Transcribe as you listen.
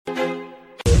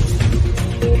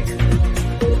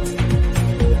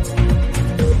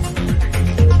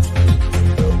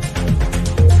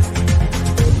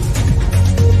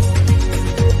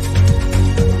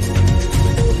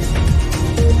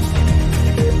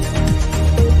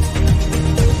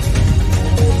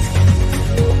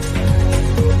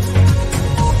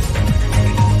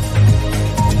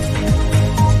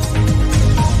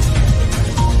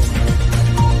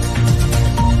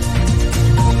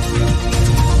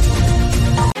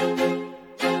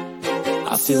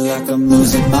feel like I'm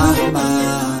losing my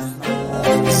mind.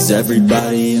 Is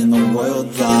everybody in the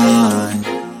world blind?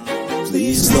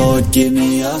 Please, Lord, give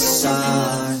me a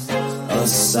sign, a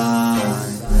sign.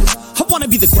 I wanna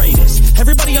be the greatest.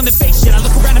 Everybody on the fake shit. I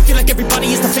look around and feel like everybody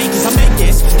is the fakest. I make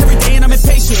this every day and I'm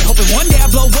impatient, hoping one day I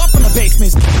blow up from the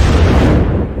basement.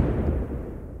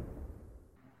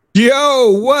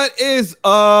 Yo, what is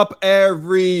up,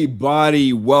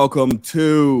 everybody? Welcome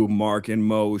to Mark and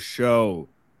Moh show.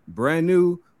 Brand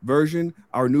new version,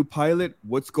 our new pilot.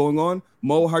 What's going on?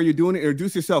 Moh, how are you doing?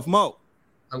 Introduce yourself, Moh.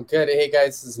 I'm good. Hey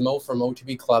guys, this is Moh from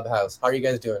OTB Clubhouse. How are you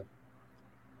guys doing?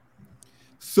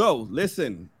 So,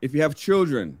 listen, if you have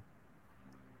children,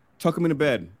 tuck them into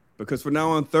bed, because for now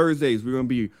on Thursdays, we're going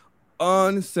to be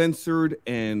uncensored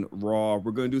and raw.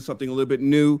 We're going to do something a little bit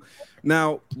new.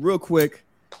 Now, real quick,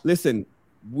 listen,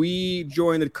 we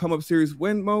joined the Come Up series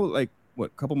when, Moh? Like, what,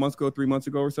 a couple months ago, 3 months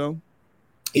ago or so?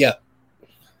 Yeah.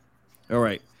 All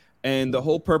right. And the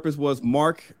whole purpose was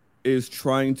Mark is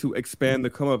trying to expand the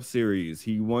Come Up series.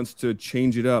 He wants to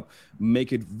change it up,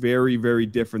 make it very, very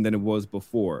different than it was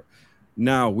before.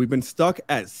 Now, we've been stuck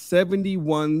at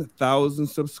 71,000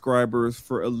 subscribers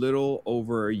for a little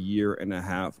over a year and a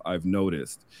half, I've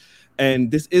noticed. And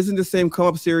this isn't the same Come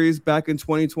Up series back in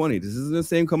 2020. This isn't the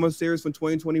same Come Up series from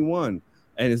 2021.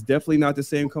 And it's definitely not the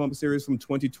same Come Up series from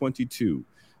 2022.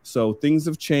 So things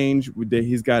have changed.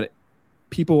 He's got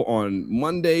people on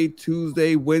Monday,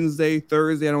 Tuesday, Wednesday,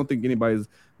 Thursday. I don't think anybody's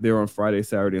there on Friday,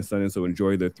 Saturday, and Sunday. So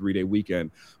enjoy the 3-day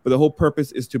weekend. But the whole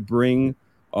purpose is to bring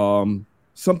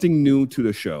something new to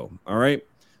the show. All right.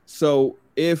 So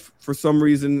if for some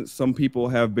reason some people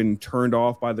have been turned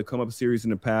off by the Come Up series in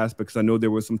the past, because I know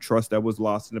there was some trust that was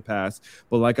lost in the past.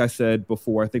 But like I said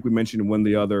before, I think we mentioned in one of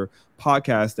the other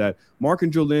podcasts that Mark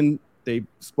and Jolynn, they've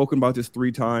spoken about this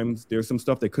 3 times. There's some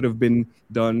stuff that could have been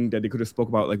done that they could have spoke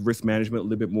about, like risk management a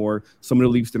little bit more. Some of the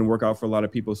leaps didn't work out for a lot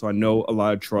of people. So I know a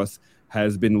lot of trust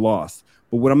has been lost.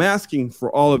 But what I'm asking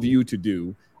for all of you to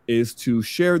do is to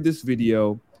share this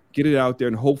video, get it out there,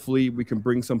 and hopefully we can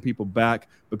bring some people back,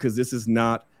 because this is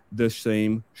not the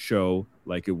same show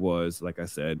like it was, like I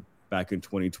said, back in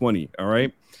 2020. All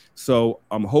right. So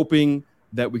I'm hoping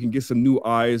that we can get some new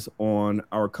eyes on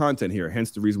our content here.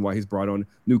 Hence the reason why he's brought on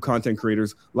new content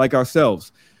creators like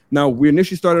ourselves. Now, we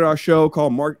initially started our show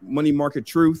called Money Market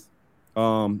Truth.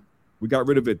 We got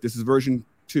rid of it. This is version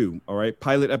 2. All right.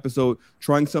 Pilot episode,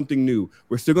 trying something new.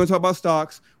 We're still going to talk about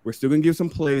stocks. We're still going to give some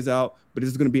plays out, but this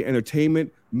is going to be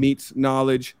entertainment meets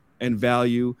knowledge and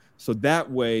value. So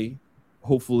that way,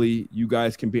 hopefully you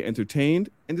guys can be entertained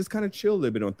and just kind of chill a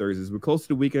little bit on Thursdays. We're close to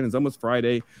the weekend. It's almost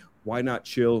Friday. Why not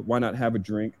chill? Why not have a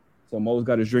drink? So Mo's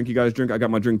got his drink. You got his drink. I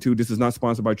got my drink too. This is not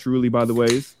sponsored by Truly, by the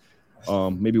ways.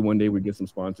 Maybe one day we get some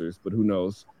sponsors, but who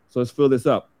knows? So let's fill this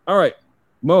up. All right,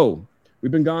 Moh,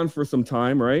 we've been gone for some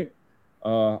time, right?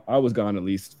 I was gone at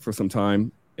least for some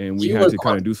time, and we had to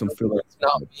kind of do some filler.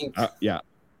 Yeah.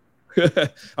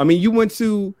 I mean, you went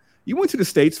to the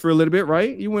States for a little bit,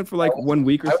 right? You went for like 1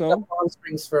 week or so. I went to Palm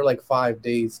Springs for like 5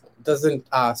 days. Doesn't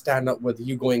stand up with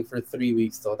you going for 3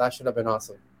 weeks, though. That should have been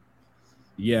awesome.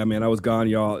 Yeah, man, I was gone,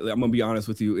 y'all. I'm gonna be honest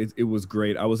with you. It was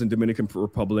great. I was in Dominican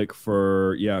Republic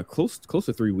for close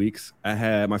to 3 weeks.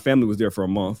 My family was there for a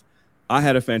month. I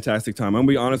had a fantastic time. I'm gonna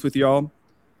be honest with y'all.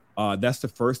 That's the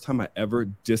first time I ever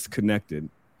disconnected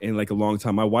in like a long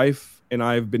time. My wife and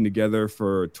I have been together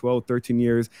for 12, 13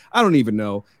 years. I don't even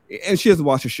know. And she doesn't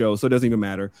watch the show, so it doesn't even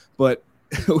matter. But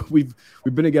we've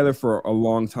been together for a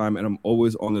long time, and I'm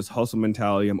always on this hustle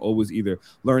mentality. I'm always either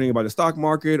learning about the stock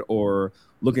market or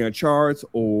looking at charts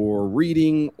or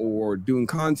reading or doing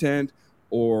content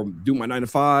or doing my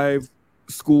 9-to-5,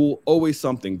 school, always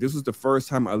something. This was the first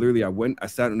time I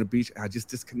sat on the beach and I just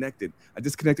disconnected. I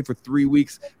disconnected for 3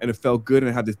 weeks, and it felt good, and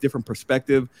I had this different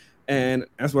perspective. And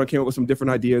that's when I came up with some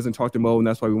different ideas and talked to Moh, and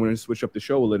that's why we wanted to switch up the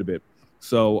show a little bit.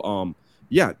 So,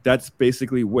 yeah, that's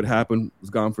basically what happened. I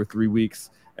was gone for 3 weeks,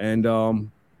 and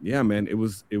yeah, man, it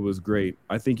was great.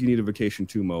 I think you need a vacation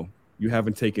too, Moh. You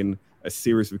haven't taken a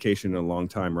serious vacation in a long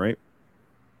time, right?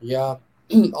 Yeah.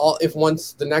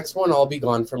 The next one, I'll be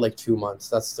gone for like 2 months.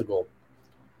 That's the goal.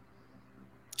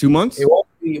 2 months? It won't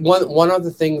be one of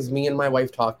the things me and my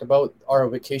wife talked about. Our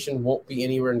vacation won't be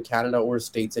anywhere in Canada or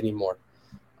States anymore.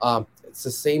 It's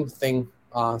the same thing,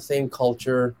 same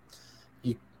culture.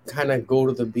 You kind of go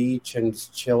to the beach and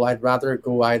just chill. I'd rather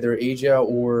go either Asia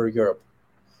or Europe.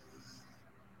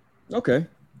 Okay.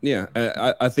 Yeah,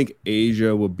 I think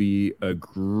Asia would be a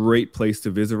great place to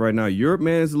visit right now. Europe,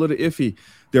 man, is a little iffy.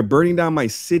 They're burning down my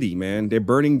city, man. They're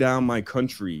burning down my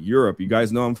country, Europe. You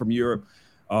guys know I'm from Europe.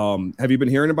 Have you been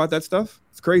hearing about that stuff?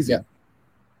 It's crazy. Yeah.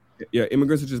 Yeah,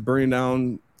 immigrants are just burning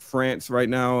down France right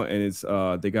now, and it's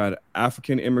they got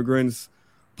African immigrants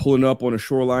pulling up on the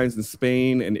shorelines in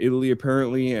Spain and Italy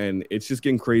apparently, and it's just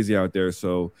getting crazy out there.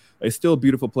 So it's still a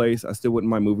beautiful place. I still wouldn't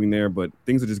mind moving there, but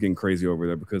things are just getting crazy over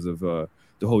there because of the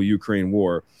whole Ukraine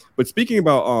war. But speaking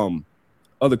about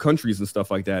other countries and stuff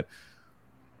like that,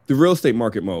 the real estate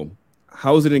market, Mo,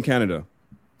 how is it in Canada?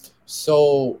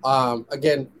 So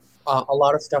again, a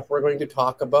lot of stuff we're going to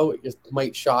talk about it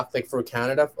might shock, like for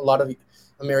Canada, a lot of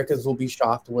Americans will be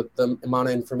shocked with the amount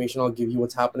of information I'll give you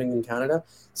what's happening in Canada.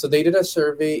 So they did a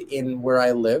survey in where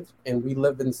I live, and we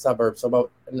live in suburbs, so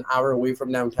about an hour away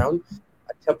from downtown.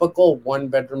 A typical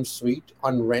one-bedroom suite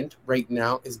on rent right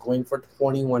now is going for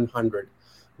 $2,100.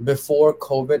 Before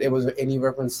COVID, it was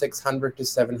anywhere from $600 to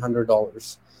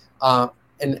 $700.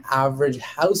 An average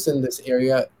house in this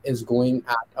area is going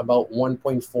at about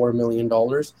 $1.4 million.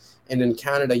 And in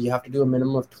Canada, you have to do a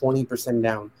minimum of 20%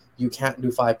 down. You can't do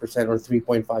 5% or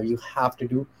 3.5. You have to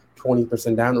do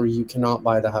 20% down, or you cannot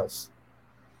buy the house.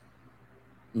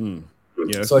 Yeah,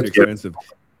 that's so pretty expensive.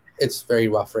 It's very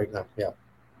rough right now. Yeah.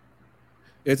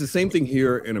 It's the same thing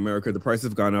here in America. The prices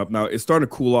have gone up. Now it's starting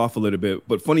to cool off a little bit.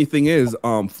 But funny thing is,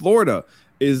 Florida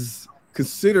is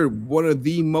considered one of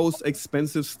the most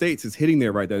expensive states. It's hitting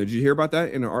there right now. Did you hear about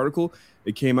that in an article?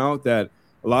 It came out that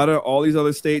all these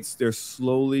other states,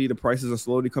 the prices are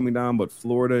slowly coming down, but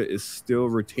Florida is still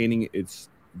retaining its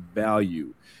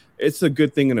value. It's a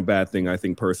good thing and a bad thing, I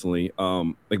think, personally.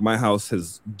 Like my house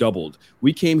has doubled.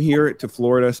 We came here to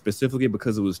Florida specifically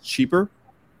because it was cheaper.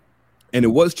 And it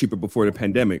was cheaper before the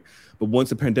pandemic. But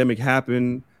once the pandemic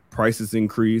happened, prices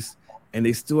increased. And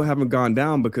they still haven't gone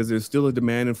down because there's still a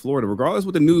demand in Florida. Regardless of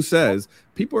what the news says,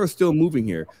 people are still moving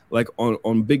here, like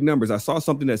on big numbers. I saw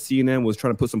something that CNN was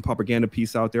trying to put some propaganda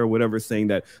piece out there or whatever, saying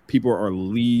that people are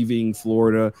leaving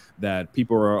Florida, that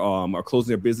people are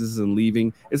closing their businesses and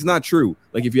leaving. It's not true.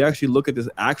 Like if you actually look at this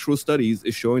actual studies,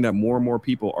 it's showing that more and more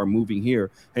people are moving here.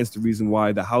 Hence the reason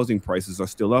why the housing prices are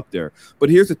still up there. But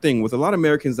here's the thing, with a lot of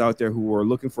Americans out there who are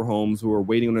looking for homes, who are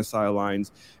waiting on the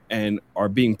sidelines and are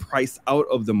being priced out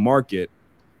of the market,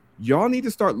 y'all need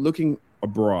to start looking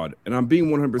abroad. And I'm being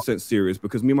 100% serious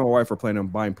because me and my wife are planning on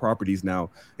buying properties now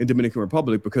in Dominican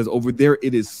Republic because over there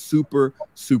it is super,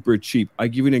 super cheap. I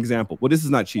give you an example. Well, this is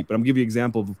not cheap, but I'm giving you an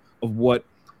example of what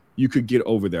you could get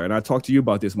over there. And I talked to you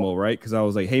about this, Mo, right? Because I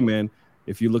was like, hey, man,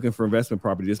 if you're looking for investment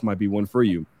property, this might be one for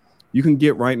you. You can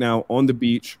get right now on the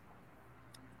beach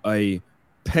a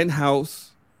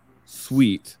penthouse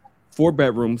suite, 4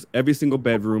 bedrooms. Every single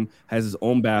bedroom has its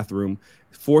own bathroom,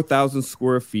 4,000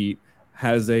 square feet,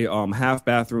 has a half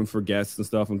bathroom for guests and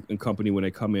stuff and company when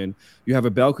they come in. You have a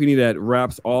balcony that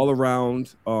wraps all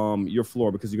around your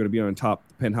floor because you're going to be on top,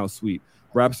 the penthouse suite,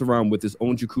 wraps around with its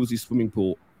own jacuzzi swimming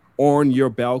pool on your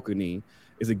balcony.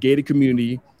 It's a gated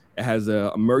community. It has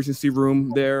an emergency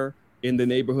room there in the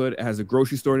neighborhood. It has a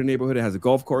grocery store in the neighborhood. It has a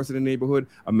golf course in the neighborhood,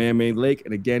 a man-made lake.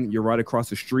 And again, you're right across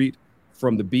the street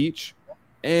from the beach.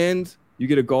 And you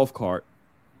get a golf cart.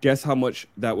 Guess how much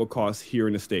that would cost here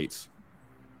in the States?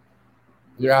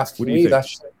 You're asking me, that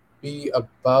should be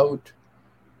about,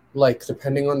 like,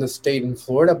 depending on the state in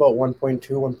Florida, about 1.2,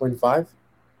 1.5.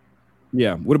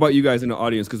 Yeah. What about you guys in the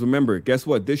audience? Because remember, guess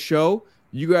what? This show,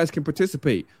 you guys can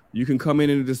participate. You can come in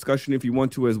a discussion if you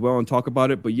want to as well and talk about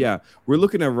it. But yeah, we're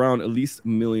looking at around at least $1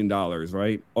 million,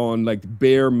 right? On like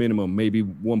bare minimum, maybe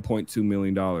 $1.2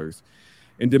 million.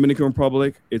 In Dominican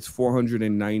Republic, it's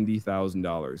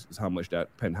 $490,000 is how much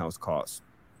that penthouse costs.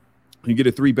 You get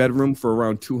a 3-bedroom for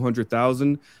around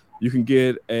 $200,000. You can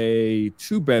get a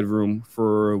 2-bedroom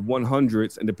for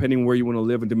 $100,000, and depending where you want to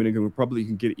live in Dominican Republic, you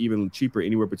can get even cheaper,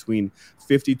 anywhere between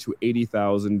 $50,000 to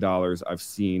 $80,000. I've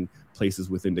seen places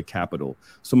within the capital.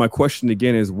 So my question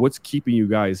again is, what's keeping you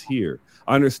guys here?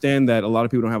 I understand that a lot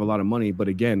of people don't have a lot of money, but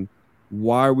again,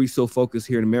 why are we so focused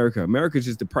here in America? America's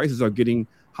just, the prices are getting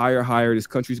higher. This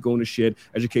country's going to shit.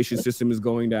 Education system is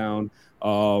going down.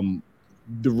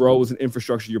 The roads and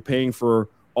infrastructure, you're paying for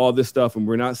all this stuff, and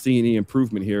we're not seeing any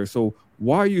improvement here. So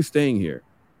why are you staying here?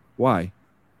 Why?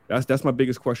 That's my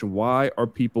biggest question. Why are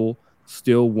people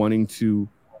still wanting to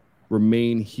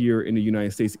remain here in the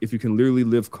United States if you can literally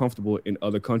live comfortable in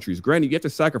other countries? Granted, you have to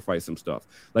sacrifice some stuff.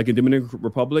 Like in Dominican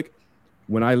Republic,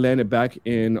 when I landed back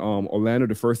in Orlando,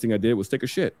 the first thing I did was take a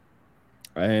shit.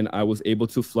 And I was able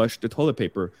to flush the toilet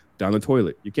paper down the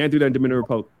toilet. You can't do that in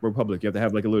Dominican Republic. You have to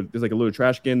have there's like a little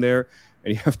trash can there,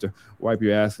 and you have to wipe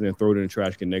your ass and then throw it in a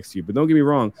trash can next to you. But don't get me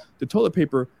wrong, the toilet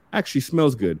paper actually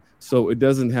smells good, so it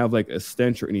doesn't have like a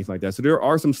stench or anything like that. So there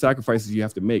are some sacrifices you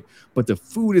have to make. But the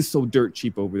food is so dirt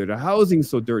cheap over there. The housing is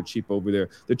so dirt cheap over there.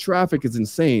 The traffic is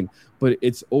insane. But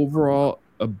it's overall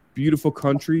a beautiful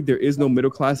country. There is no middle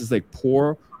class. It's like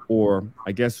poor or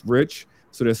I guess rich.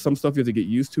 So there's some stuff you have to get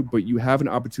used to, but you have an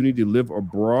opportunity to live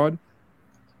abroad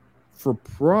for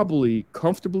probably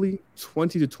comfortably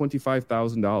 $20,000 to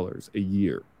 $25,000 a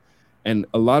year. And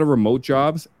a lot of remote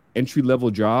jobs,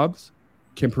 entry-level jobs,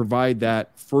 can provide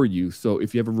that for you. So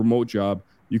if you have a remote job,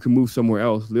 you can move somewhere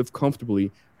else, live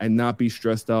comfortably, and not be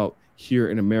stressed out here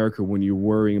in America when you're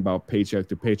worrying about paycheck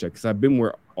to paycheck. Because I've been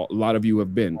where a lot of you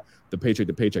have been, the paycheck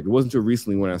to paycheck. It wasn't until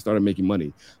recently when I started making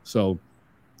money. So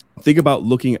think about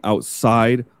looking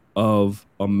outside of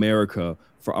America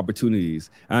for opportunities.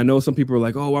 And I know some people are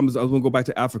like, oh, I was going to go back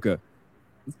to Africa.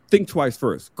 Think twice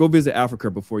first. Go visit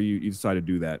Africa before you decide to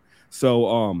do that.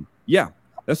 So, yeah,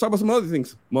 let's talk about some other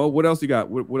things. Mo, what else you got?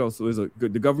 What else is it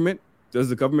good? The government? Does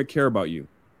the government care about you?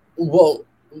 Well,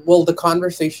 the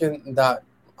conversation that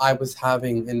I was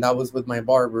having, and that was with my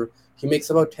barber. He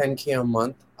makes about $10K a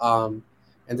month, and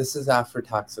this is after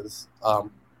taxes.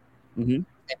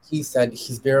 And he said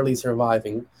he's barely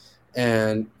surviving,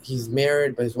 and he's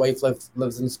married, but his wife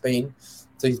lives in Spain.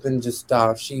 So he's been just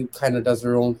she kind of does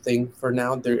her own thing for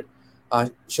now.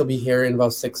 She'll be here in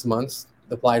about 6 months.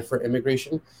 Applied for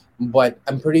immigration, but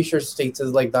I'm pretty sure states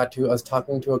is like that too. I was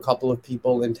talking to a couple of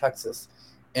people in Texas,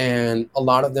 and a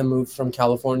lot of them moved from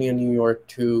California and New York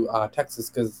to Texas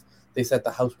because they said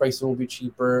the house prices will be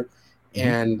cheaper,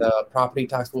 and the property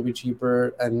tax will be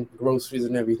cheaper, and groceries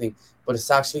and everything. But it's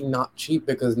actually not cheap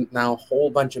because now a whole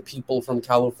bunch of people from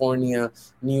California,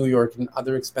 New York, and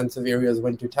other expensive areas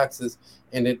went to Texas,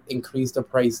 and it increased the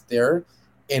price there.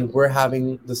 And we're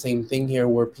having the same thing here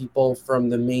where people from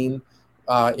the main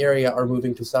area are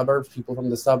moving to suburbs. People from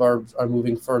the suburbs are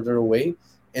moving further away.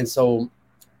 And so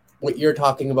what you're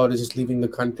talking about is just leaving the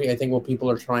country. I think what people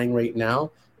are trying right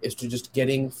now is to just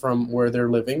getting from where they're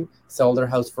living, sell their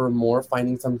house for more,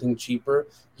 finding something cheaper,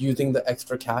 using the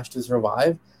extra cash to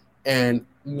survive. And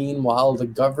meanwhile, the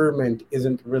government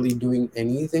isn't really doing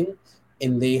anything.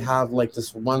 And they have like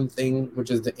this one thing,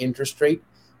 which is the interest rate.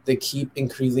 They keep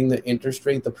increasing the interest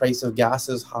rate. The price of gas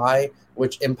is high,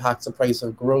 which impacts the price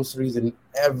of groceries and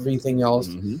everything else.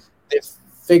 They've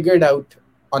figured out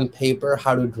on paper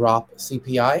how to drop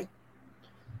CPI.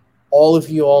 All of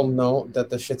you all know that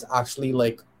the shit's actually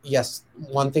like, yes,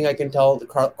 one thing I can tell, the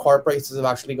car prices have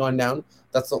actually gone down.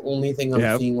 That's the only thing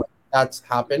I'm seeing that's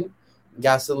happened.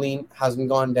 Gasoline hasn't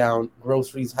gone down.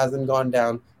 Groceries hasn't gone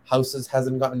down. Houses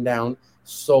hasn't gotten down.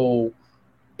 So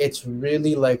it's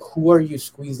really like, who are you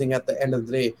squeezing at the end of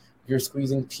the day? You're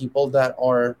squeezing people that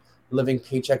are living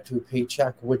paycheck to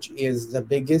paycheck, which is the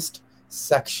biggest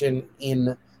section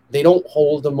in, they don't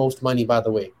hold the most money, by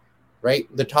the way, right?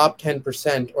 The top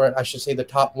 10%, or I should say the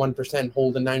top 1%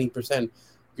 hold the 90%.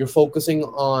 You're focusing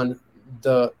on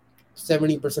the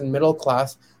 70% middle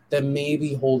class that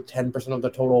maybe hold 10% of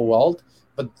the total wealth,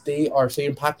 but they are, so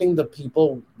you're impacting the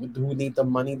people who need the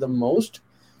money the most.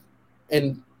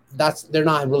 And they're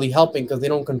not really helping because they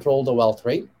don't control the wealth,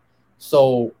 right?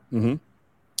 So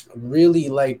really,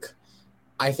 like,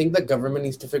 I think the government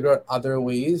needs to figure out other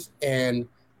ways. And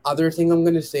other thing I'm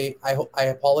going to say, I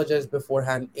apologize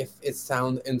beforehand if it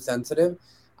sounds insensitive.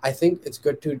 I think it's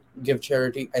good to give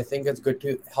charity. I think it's good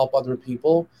to help other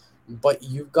people. But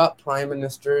you've got prime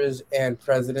ministers and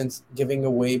presidents giving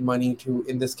away money to,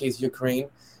 in this case, Ukraine.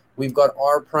 We've got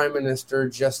our prime minister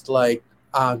just like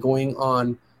going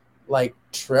on like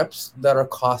trips that are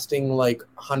costing like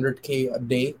 100K a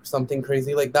day, something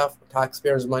crazy like that,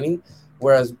 taxpayers' money,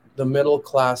 whereas the middle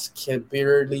class can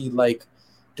barely like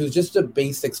do just the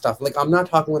basic stuff. Like, I'm not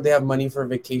talking when they have money for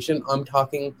vacation. I'm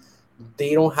talking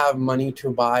they don't have money to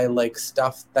buy like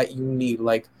stuff that you need.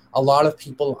 Like, a lot of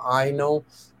people I know,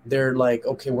 they're like,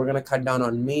 okay, we're gonna cut down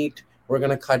on meat, we're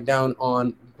gonna cut down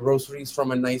on groceries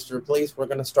from a nicer place, we're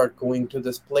gonna start going to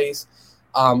this place.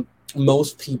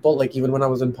 Most people, like even when I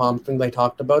was in Palm Springs, I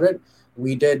talked about it.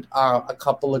 We did a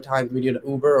couple of times, we did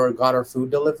Uber or got our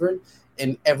food delivered,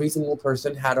 and every single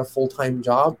person had a full-time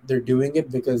job. They're doing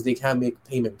it because they can't make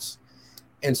payments.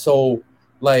 And so,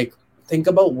 like, think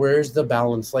about where's the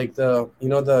balance. Like the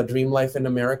dream life in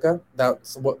America,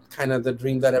 that's what kind of the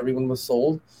dream that everyone was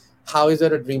sold. How is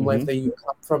it a dream life that you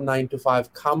come from 9 to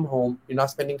 5, come home, you're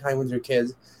not spending time with your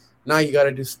kids, now you got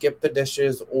to skip the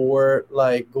dishes or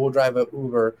like go drive a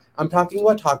Uber. I'm talking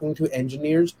about talking to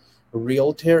engineers,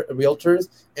 realtors,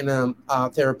 and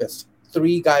therapists.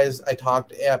 3 guys I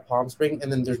talked at Palm Springs,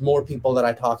 and then there's more people that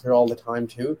I talk here all the time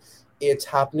too. It's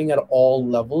happening at all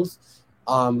levels.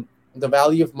 The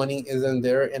value of money isn't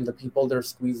there, and the people they're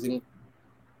squeezing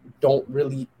don't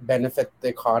really benefit the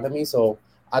economy. So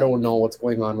I don't know what's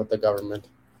going on with the government.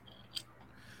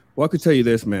 Well, I could tell you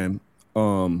this, man.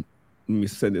 Let me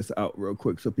send this out real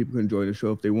quick so people can join the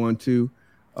show if they want to.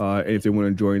 and if they want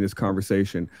to join this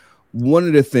conversation. One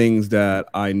of the things that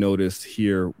I noticed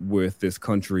here with this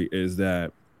country is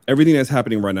that everything that's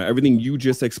happening right now, everything you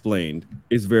just explained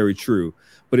is very true.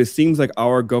 But it seems like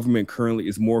our government currently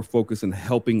is more focused on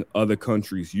helping other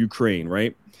countries, Ukraine,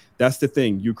 right? That's the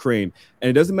thing, Ukraine. And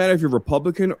it doesn't matter if you're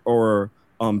Republican or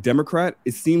Democrat.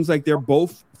 It seems like they're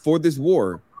both for this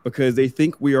war because they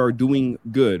think we are doing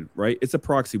good, right? It's a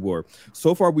proxy war.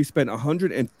 So far, we spent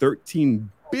 $113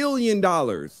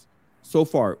 billion so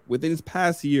far within this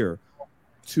past year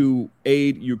to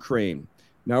aid Ukraine.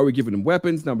 Now we're giving them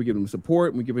weapons. Now we're giving them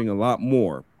support. We're giving a lot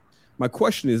more. My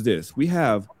question is this. We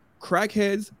have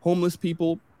crackheads, homeless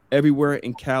people everywhere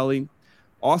in Cali.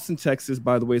 Austin, Texas,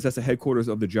 by the way, that's the headquarters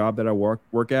of the job that I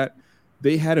work at.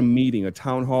 They had a meeting, a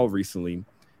town hall recently,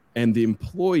 and the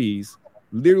employees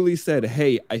literally said,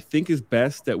 hey, I think it's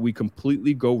best that we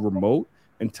completely go remote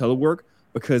and telework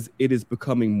because it is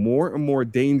becoming more and more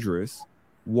dangerous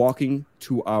walking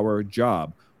to our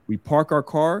job. We park our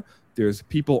car. There's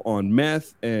people on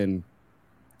meth and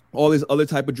all these other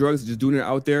type of drugs just doing it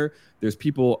out there. There's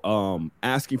people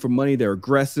asking for money. They're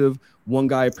aggressive. One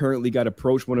guy apparently got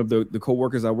approached. One of the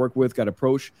co-workers I work with got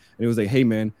approached, and it was like, hey,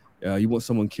 man, you want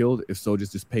someone killed? If so,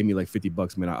 just pay me like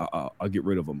 $50, man. I'll get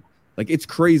rid of them. Like, it's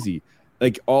crazy.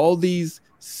 Like, all these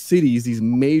cities, these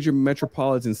major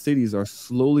metropolitan cities are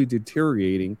slowly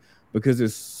deteriorating because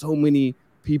there's so many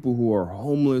people who are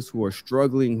homeless, who are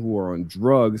struggling, who are on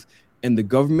drugs, and the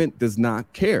government does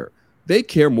not care. They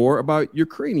care more about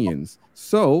Ukrainians.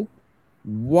 So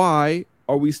why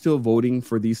are we still voting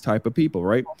for these type of people,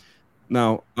 right?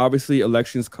 Now, obviously,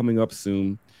 elections coming up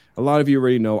soon. A lot of you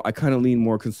already know I kind of lean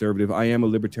more conservative. I am a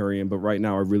libertarian, but right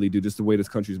now I really do. Just the way this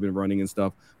country's been running and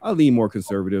stuff, I lean more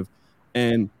conservative.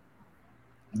 And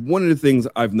one of the things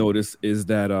I've noticed is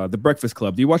that the Breakfast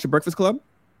Club. Do you watch the Breakfast Club?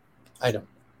 I don't.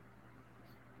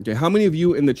 Okay, how many of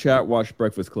you in the chat watch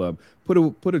Breakfast Club? Put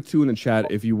a 2 in the chat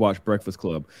if you watch Breakfast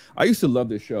Club. I used to love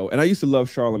this show, and I used to love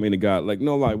Charlamagne the God. Like,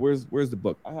 no lie, where's the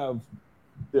book? I have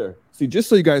there. See, just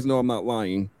so you guys know I'm not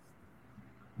lying,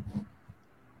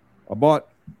 I bought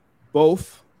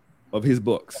both of his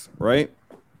books, right?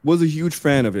 Was a huge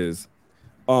fan of his.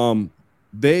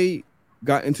 They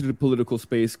got into the political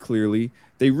space clearly.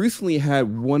 They recently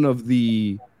had one of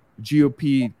the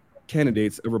GOP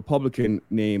candidates, a Republican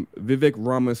named Vivek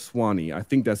Ramaswamy. I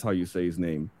think that's how you say his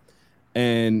name.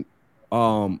 And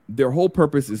their whole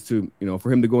purpose is to,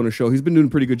 for him to go on a show. He's been doing a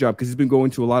pretty good job because he's been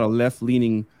going to a lot of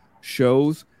left-leaning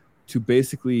shows to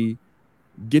basically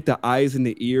get the eyes and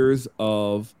the ears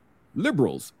of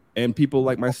liberals and people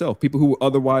like myself, people who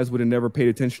otherwise would have never paid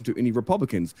attention to any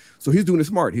Republicans. So he's doing it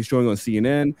smart. He's showing on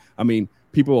CNN. I mean,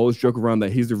 people always joke around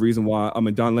that he's the reason why,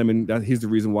 he's the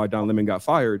reason why Don Lemon got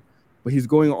fired. But he's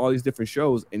going on all these different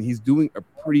shows, and he's doing a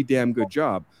pretty damn good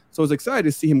job. So I was excited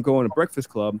to see him go on a Breakfast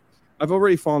Club. I've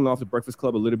already fallen off the Breakfast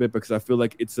Club a little bit because I feel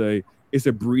like it's a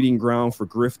breeding ground for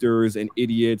grifters and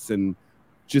idiots and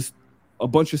just a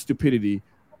bunch of stupidity.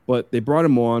 But they brought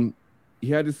him on.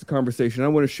 He had this conversation. I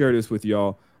want to share this with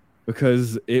y'all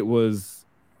because it was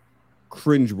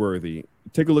cringeworthy.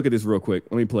 Take a look at this real quick.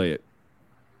 Let me play it.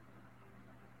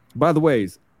 By the way,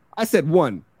 I said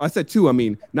 1. I said 2. I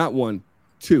mean, not 1,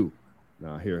 2.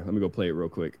 Now, here, let me go play it real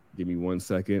quick. Give me 1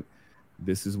 second.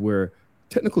 This is where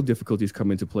technical difficulties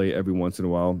come into play every once in a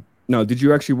while. Now, did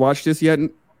you actually watch this yet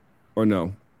or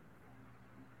no?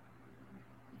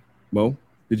 Mo,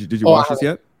 did you watch this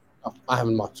yet? No, I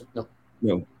haven't watched it.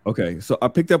 No. Okay. So I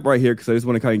picked up right here because I just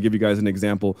want to kind of give you guys an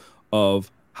example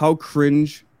of how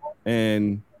cringe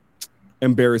and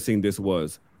embarrassing this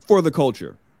was for the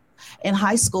culture. In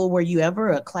high school, were you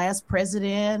ever a class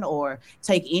president or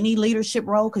take any leadership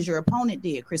role? Because your opponent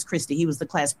did, Chris Christie. He was the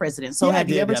class president. So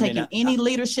have you ever taken any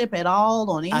leadership at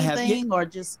all on anything or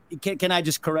just? Can I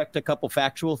just correct a couple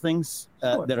factual things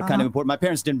Sure. that are kind of important? My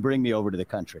parents didn't bring me over to the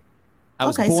country. I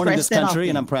was born in this country,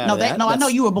 and I'm proud of that. No, I know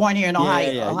you were born here in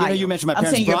Ohio. Yeah. Ohio. You mentioned my parents.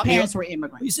 I'm saying your parents were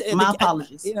immigrants. My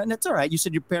apologies. That's all right. You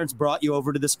said your parents brought you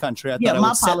over to this country. I thought I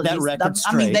would set that record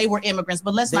straight. I mean, they were immigrants,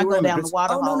 but let's not go down the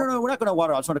water hole. No. We're not going to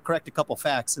water. I just want to correct a couple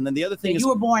facts, and then the other thing is you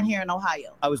were born here in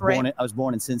Ohio. I was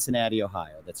born in Cincinnati,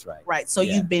 Ohio. That's right. Right. So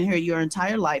you've been here your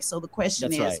entire life. So the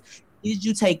question is. Did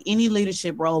you take any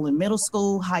leadership role in middle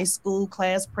school, high school,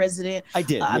 class president? I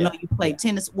did. I know you played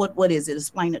tennis. What is it?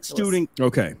 Explain it to us.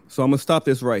 Okay, so I'm gonna stop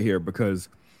this right here because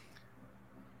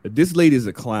this lady is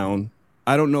a clown.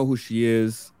 I don't know who she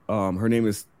is. Her name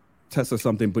is Tessa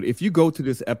something. But if you go to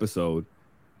this episode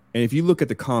and if you look at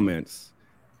the comments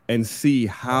and see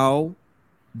how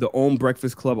the Own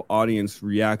Breakfast Club audience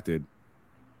reacted,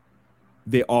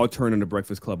 they all turned on the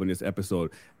Breakfast Club in this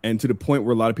episode. And to the point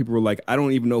where a lot of people were like, I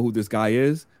don't even know who this guy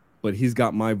is. but he's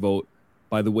got my vote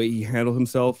by the way he handled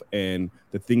himself and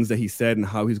the things that he said and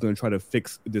how he's going to try to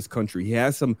fix this country. He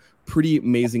has some pretty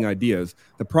amazing ideas.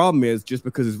 The problem is just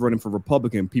because he's running for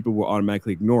Republican, people will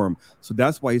automatically ignore him. So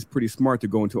that's why he's pretty smart to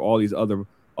go into all these other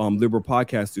liberal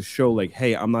podcasts to show like,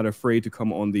 hey, I'm not afraid to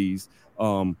come on these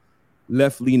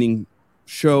left-leaning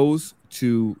shows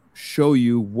to show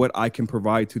you what I can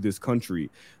provide to this country.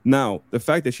 Now, the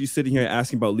fact that she's sitting here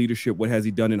asking about leadership, what has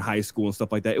he done in high school and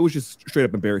stuff like that, it was just straight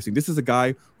up embarrassing. This is a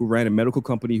guy who ran a medical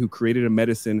company, who created a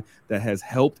medicine that has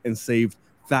helped and saved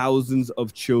thousands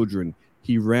of children.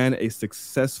 He ran a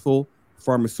successful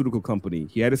pharmaceutical company.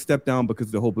 He had to step down because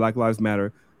of the whole Black Lives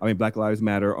Matter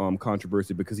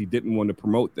controversy, because he didn't want to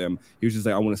promote them. He was just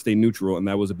like, I want to stay neutral, and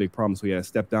that was a big problem. So he had to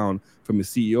step down from his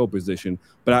CEO position.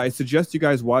 But I suggest you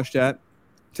guys watch that,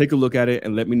 take a look at it,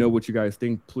 and let me know what you guys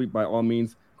think. Please, by all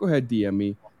means, go ahead, DM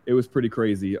me. It was pretty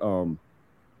crazy. And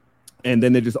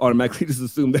then they just automatically just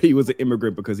assumed that he was an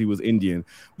immigrant because he was Indian.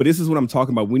 But this is what I'm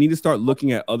talking about. We need to start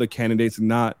looking at other candidates and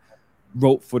not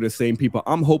vote for the same people.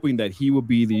 I'm hoping that he will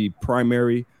be the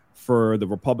primary for the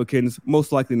Republicans.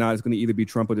 Most likely not. It's going to either be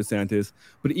Trump or DeSantis.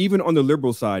 But even on the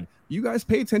liberal side, you guys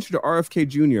pay attention to RFK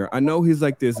Jr. I know he's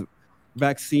like this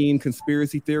vaccine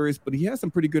conspiracy theorist, but he has some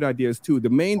pretty good ideas too. The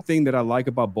main thing that I like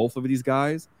about both of these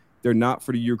guys, they're not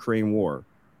for the Ukraine war.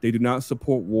 They do not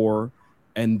support war.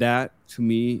 And that, to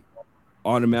me,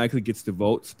 automatically gets the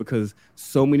votes, because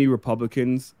so many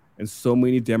Republicans and so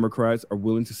many Democrats are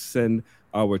willing to send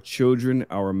our children,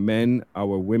 our men,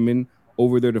 our women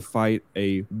over there to fight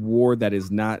a war that is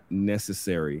not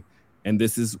necessary. And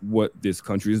this is what this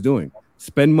country is doing.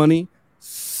 Spend money,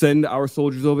 send our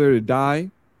soldiers over there to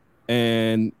die,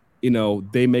 and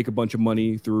they make a bunch of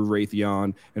money through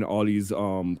Raytheon and all these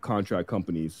contract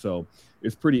companies. So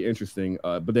it's pretty interesting.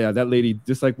 But yeah, that lady,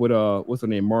 just like what what's her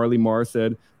name, Marley Marr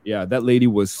said, yeah, that lady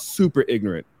was super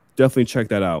ignorant. Definitely check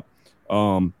that out.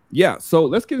 Yeah, so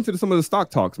let's get into some of the stock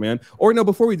talks, man. Or no,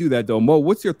 before we do that though, Mo,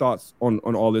 what's your thoughts on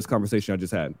all this conversation I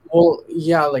just had? Well,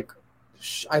 yeah, like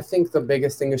I think the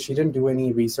biggest thing is she didn't do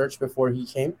any research before he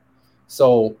came.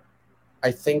 So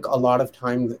I think a lot of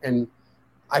times, and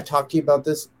I talked to you about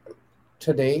this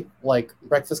today, like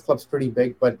Breakfast Club's pretty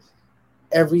big, but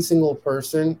every single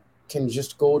person can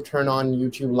just go turn on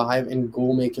YouTube Live and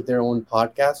go make it their own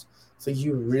podcast. So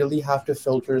you really have to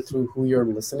filter through who you're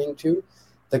listening to.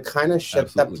 The kind of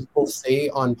shit that people say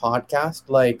on podcasts,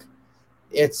 like,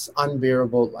 it's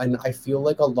unbearable. And I feel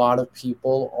like a lot of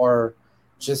people are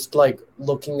just like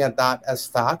looking at that as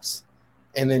facts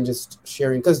and then just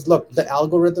sharing. Because look, the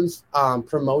algorithms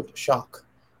promote shock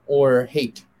or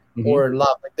hate or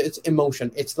love. Like, it's emotion.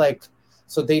 It's like,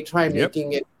 so they try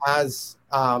making it as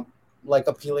like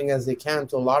appealing as they can.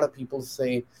 So a lot of people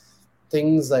say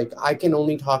things like, I can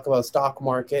only talk about stock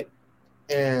market,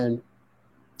 and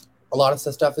a lot of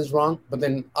stuff is wrong. But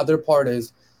then other part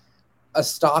is a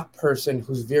stock person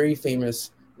who's very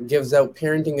famous gives out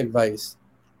parenting advice,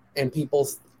 and people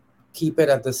keep it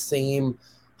at the same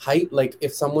height. Like,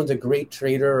 if someone's a great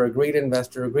trader or a great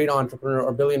investor, a great entrepreneur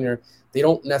or billionaire, they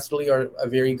don't necessarily are a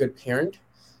very good parent,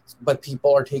 but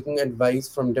people are taking advice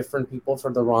from different people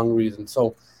for the wrong reason.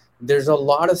 So there's a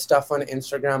lot of stuff on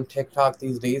Instagram, TikTok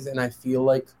these days, and I feel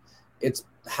like it's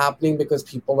happening because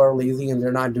people are lazy and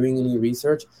they're not doing any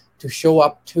research. To show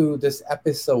up to this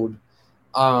episode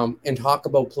and talk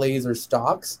about plays or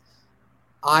stocks,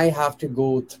 I have to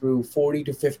go through 40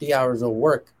 to 50 hours of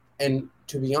work. And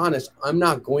to be honest, I'm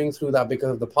not going through that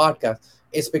because of the podcast.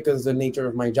 It's because of the nature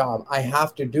of my job. I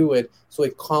have to do it so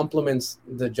it complements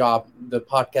the job, the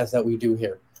podcast that we do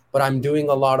here. But I'm doing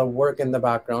a lot of work in the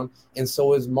background, and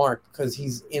so is Mark, because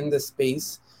he's in the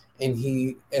space and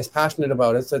he is passionate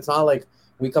about it. So it's not like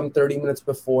we come 30 minutes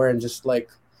before and just like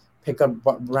pick up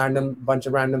bunch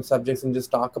of random subjects and just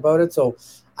talk about it. So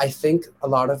I think a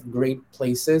lot of great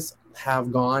places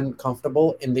have gone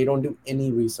comfortable and they don't do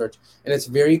any research. And it's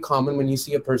very common when you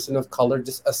see a person of color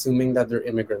just assuming that they're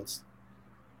immigrants.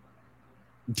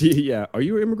 Yeah. Are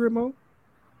you an immigrant, Mo?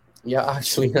 Yeah,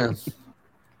 actually, yeah.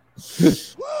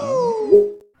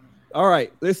 All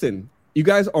right, listen. You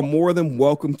guys are more than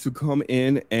welcome to come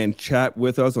in and chat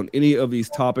with us on any of these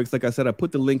topics. Like I said, I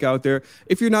put the link out there.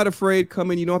 If you're not afraid,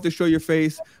 come in. You don't have to show your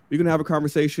face. We're going to have a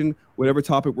conversation, whatever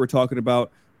topic we're talking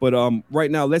about. But right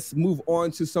now, let's move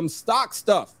on to some stock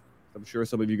stuff. I'm sure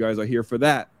some of you guys are here for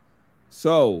that.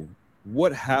 So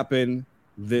what happened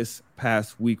this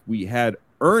past week? We had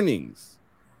earnings.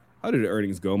 How did the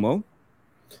earnings go, Mo?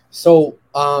 So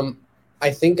I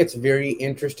think it's very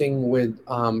interesting with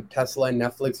Tesla and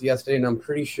Netflix yesterday, and I'm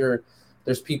pretty sure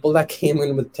there's people that came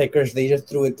in with tickers. They just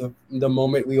threw it the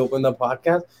moment we opened the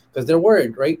podcast because they're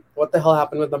worried, right? What the hell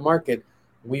happened with the market?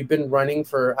 We've been running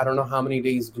for I don't know how many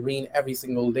days green every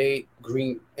single day,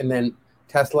 green, and then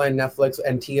Tesla and Netflix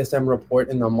and TSM report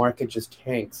and the market just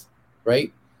tanks,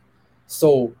 right?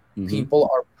 So people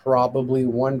are probably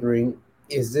wondering,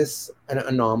 is this an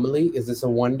anomaly? Is this a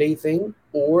one-day thing?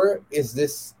 Or is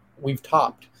this, we've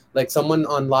topped? Like someone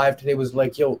on live today was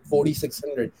like, yo,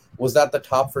 4,600, was that the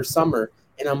top for summer?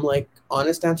 And I'm like,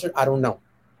 honest answer, I don't know.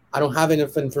 I don't have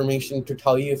enough information to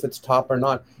tell you if it's top or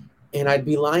not. And I'd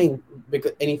be lying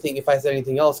because if I said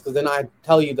anything else, because then I'd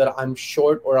tell you that I'm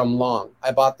short or I'm long.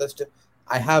 I bought this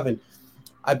I haven't.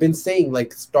 I've been saying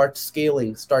like start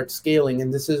scaling.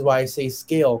 And this is why I say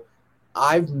scale.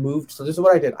 I've moved. So this is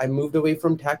what I did. I moved away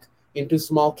from tech into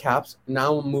small caps.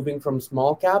 Now I'm moving from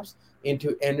small caps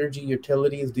into energy,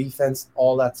 utilities, defense,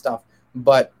 all that stuff.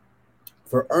 But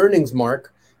for earnings,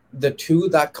 Mark, the two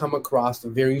that come across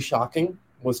very shocking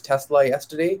was Tesla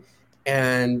yesterday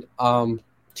and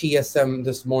TSM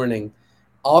this morning.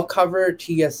 I'll cover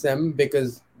TSM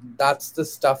because that's the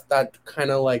stuff that kind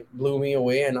of like blew me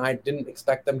away and I didn't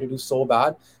expect them to do so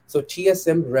bad. So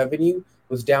TSM revenue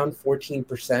was down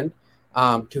 14%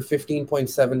 to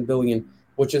 15.7 billion,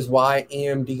 which is why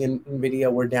AMD and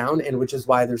Nvidia were down and which is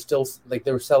why they're still like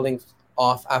they're selling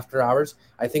off after hours.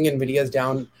 I think Nvidia is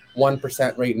down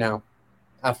 1% right now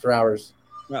after hours.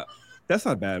 Yeah, that's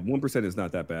not bad. 1% is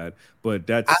not that bad, but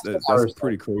that's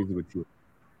pretty crazy with you.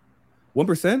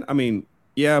 1%? I mean,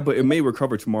 yeah, but it may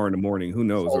recover tomorrow in the morning. Who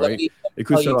knows, right? It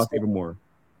could sell off even more.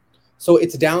 So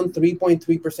it's down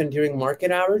 3.3% during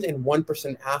market hours and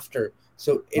 1% after.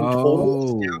 So in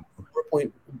total, it's down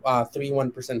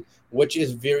 4.31%, which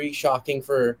is very shocking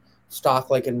for stock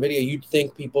like Nvidia. You'd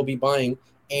think people be buying,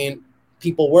 and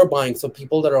people were buying. So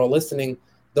people that are listening,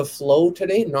 the flow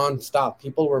today nonstop.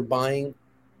 People were buying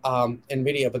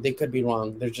Nvidia, but they could be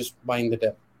wrong. They're just buying the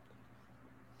dip.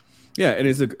 Yeah, and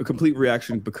it's a complete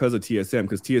reaction because of TSM,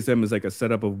 because TSM is like a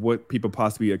setup of what people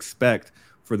possibly expect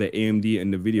for the AMD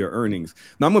and NVIDIA earnings.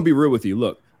 Now, I'm going to be real with you.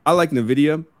 Look, I like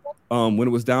NVIDIA. When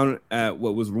it was down at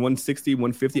what was 160,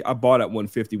 150, I bought at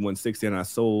 150, 160, and I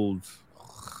sold,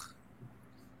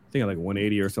 I think, at like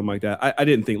 180 or something like that. I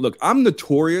didn't think, look, I'm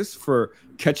notorious for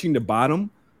catching the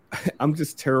bottom. I'm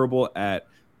just terrible at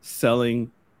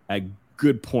selling at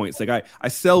good points. Like I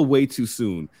sell way too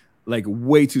soon. Like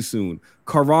way too soon.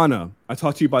 Carvana, I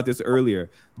talked to you about this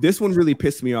earlier. This one really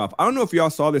pissed me off. I don't know if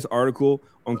y'all saw this article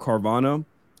on Carvana.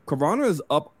 Carvana is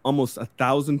up almost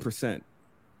 1,000%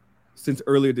 since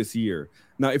earlier this year.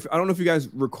 Now, I don't know if you guys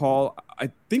recall, I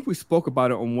think we spoke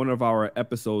about it on one of our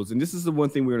episodes, and this is the one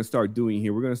thing we're going to start doing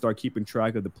here. We're going to start keeping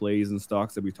track of the plays and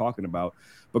stocks that we're talking about.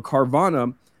 But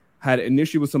Carvana had an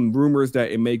issue with some rumors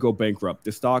that it may go bankrupt.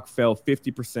 The stock fell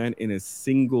 50% in a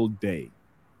single day.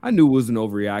 I knew it was an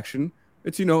overreaction.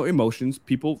 It's, emotions.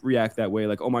 People react that way.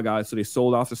 Like, oh my God. So they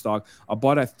sold off the stock. I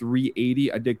bought at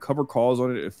 380. I did cover calls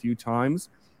on it a few times.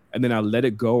 And then I let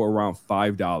it go around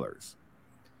 $5.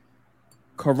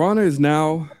 Carvana is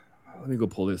now, let me go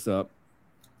pull this up.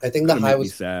 I think the high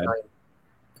was sad.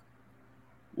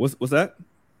 What's that?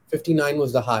 59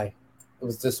 was the high. It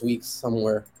was this week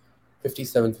somewhere.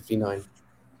 57, 59.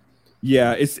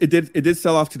 Yeah, it did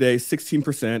sell off today,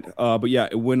 16%. But yeah,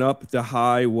 it went up. The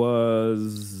high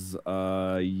was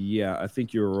I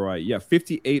think you're right. Yeah,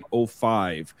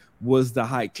 58.05 was the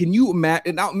high. Can you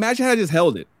imagine? Now imagine how I just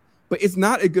held it. But it's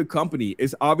not a good company.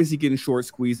 It's obviously getting short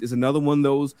squeezed. It's another one of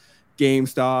those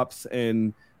GameStops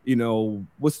and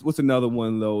what's another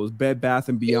one of those Bed Bath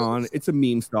and Beyond. It's a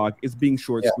meme stock. It's being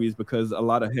short squeezed because a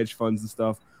lot of hedge funds and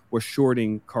stuff were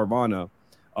shorting Carvana.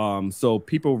 So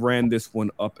people ran this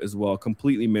one up as well.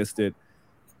 Completely missed it.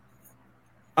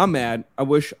 I'm mad. I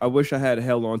wish I had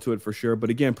held on to it for sure. But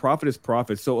again, profit is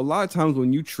profit. So a lot of times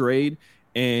when you trade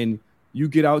and you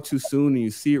get out too soon and you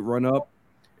see it run up,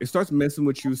 it starts messing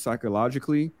with you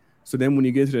psychologically. So then when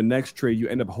you get to the next trade, you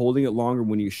end up holding it longer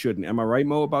when you shouldn't. Am I right,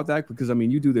 Mo, about that? Because I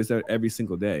mean, you do this every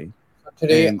single day.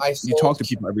 Today you talk to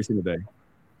people every single day.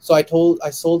 So I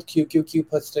sold QQQ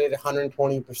puts today at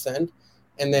 120%,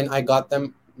 and then I got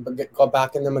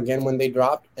back in them again when they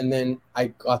dropped, and then I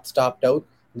got stopped out.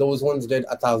 Those ones did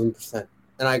 1,000%,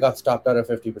 and I got stopped out at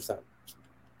 50%.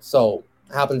 So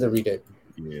it happens every day.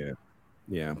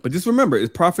 Yeah. But just remember,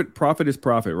 it's profit. Profit is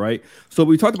profit, right? So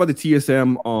we talked about the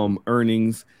TSM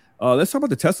earnings. Let's talk about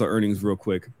the Tesla earnings real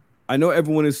quick. I know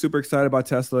everyone is super excited about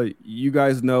Tesla. You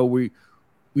guys know we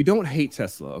don't hate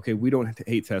Tesla, okay? We don't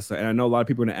hate Tesla, and I know a lot of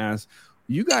people are going to ask.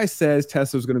 You guys says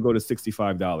Tesla's going to go to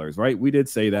 $65, right? We did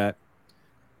say that.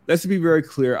 Let's be very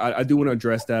clear. I do want to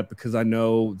address that because I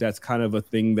know that's kind of a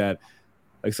thing that,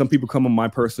 like, some people come on my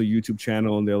personal YouTube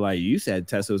channel and they're like, "You said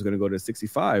Tesla was going to go to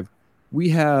 65." We're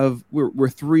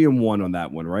 3-1 on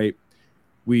that one, right?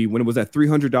 when it was at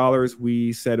 $300,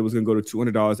 we said it was going to go to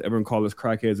 $200. Everyone called us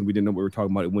crackheads, and we didn't know what we were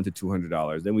talking about. It went to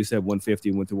 $200. Then we said 150,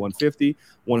 it went to 150.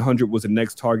 100 was the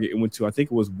next target. It went to, I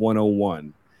think it was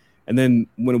 101. And then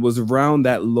when it was around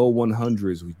that low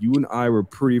 100s, you and I were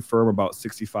pretty firm about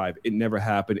 65. It never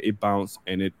happened. It bounced,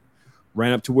 and it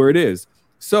ran up to where it is.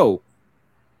 So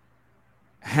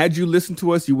had you listened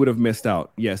to us, you would have missed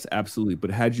out. Yes, absolutely. But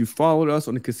had you followed us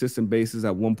on a consistent basis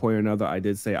at one point or another, I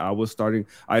did say I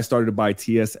started to buy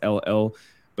TSLL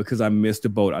because I missed a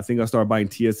boat. I think I started buying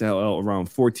TSLL around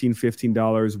 $14,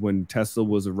 $15 when Tesla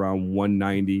was around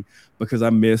 $190 because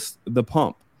I missed the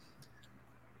pump.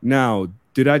 Now,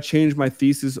 did I change my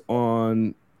thesis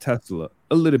on Tesla?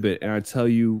 A little bit, and I'll tell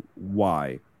you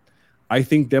why. I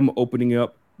think them opening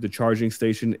up the charging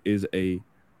station is a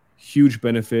huge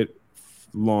benefit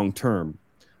long term.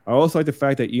 I also like the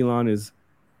fact that Elon is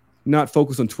not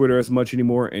focused on Twitter as much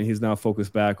anymore, and he's now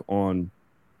focused back on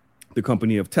the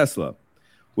company of Tesla.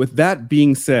 With that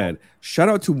being said, shout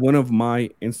out to one of my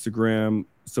Instagram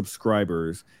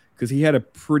subscribers because he had a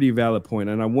pretty valid point,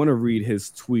 and I want to read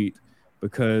his tweet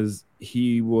because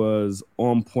he was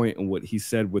on point in what he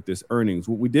said with this earnings.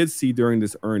 What we did see during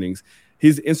this earnings,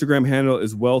 his Instagram handle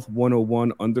is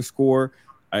wealth101_.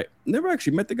 I never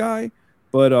actually met the guy,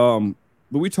 but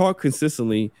we talk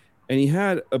consistently, and he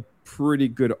had a pretty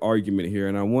good argument here,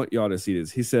 and I want y'all to see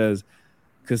this. He says,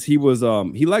 because he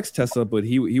likes Tesla, but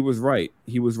he was right.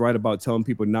 He was right about telling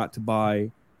people not to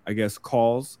buy, I guess,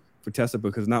 calls for Tesla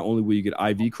because not only will you get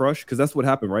IV crush, because that's what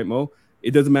happened, right, Mo?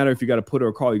 It doesn't matter if you got a put or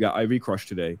a call, you got IV crush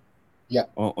today. Yeah,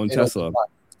 on Tesla.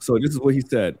 So this is what he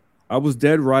said. I was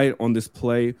dead right on this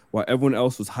play while everyone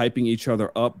else was hyping each other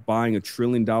up, buying $1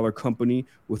 trillion company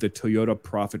with a Toyota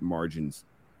profit margins.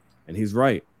 And he's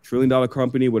right. $1 trillion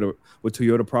company with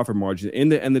Toyota profit margin. In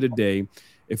the end of the day,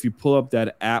 if you pull up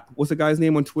that app, what's the guy's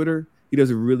name on Twitter? He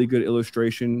does a really good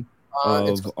illustration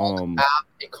it's called App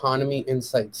Economy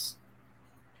Insights.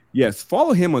 Yes,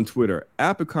 follow him on Twitter,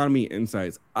 App Economy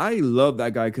Insights. I love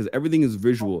that guy because everything is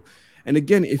visual. And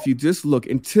again, if you just look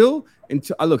until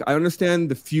I understand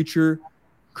the future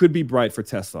could be bright for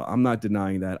Tesla. I'm not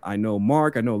denying that. I know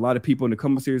Mark. I know a lot of people in the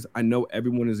company series. I know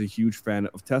everyone is a huge fan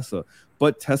of Tesla.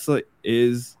 But Tesla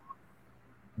is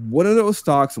one of those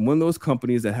stocks and one of those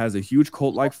companies that has a huge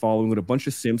cult-like following with a bunch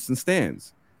of simps and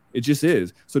stans. It just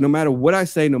is. So no matter what I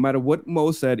say, no matter what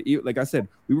Mo said, like I said,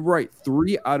 we were right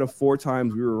 3 out of 4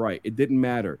 times we were right. It didn't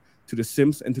matter to the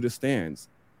simps and to the stans.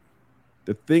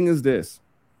 The thing is this.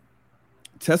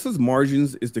 Tesla's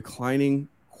margins is declining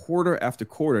quarter after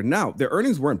quarter. Now, their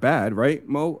earnings weren't bad, right,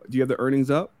 Mo? Do you have the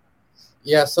earnings up?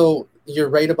 Yeah, so you're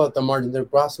right about the margin. Their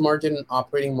gross margin and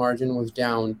operating margin was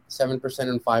down 7%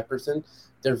 and 5%.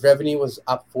 Their revenue was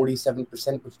up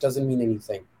 47%, which doesn't mean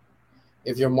anything.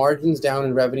 If your margin's down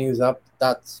and revenue is up,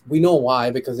 we know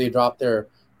why, because they dropped their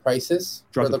prices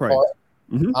for the car.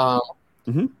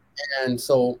 Mm-hmm. And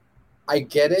so I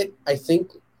get it. I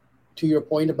think to your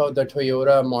point about the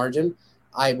Toyota margin,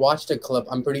 I watched a clip.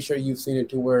 I'm pretty sure you've seen it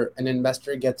too, where an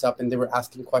investor gets up and they were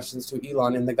asking questions to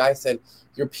Elon, and the guy said,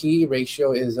 your PE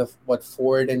ratio is of what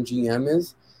Ford and GM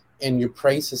is, and your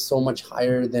price is so much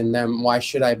higher than them. Why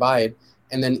should I buy it?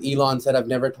 And then Elon said, I've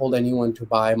never told anyone to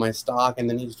buy my stock. And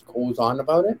then he just goes on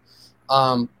about it.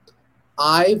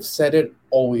 I've said it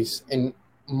always. And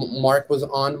Mark was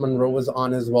on, Monroe was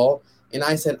on as well. And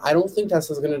I said, I don't think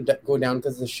Tesla's going to go down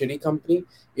because it's a shitty company.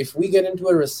 If we get into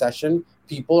a recession,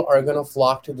 people are going to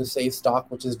flock to the safe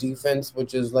stock, which is defense,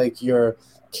 which is like your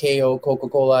KO,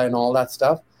 Coca-Cola, and all that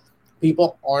stuff.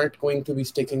 People aren't going to be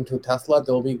sticking to Tesla.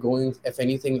 They'll be going, if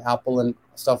anything, Apple and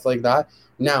stuff like that.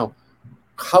 Now,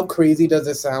 how crazy does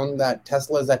it sound that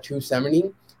Tesla is at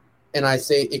 270 and I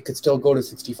say it could still go to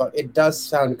 65? It does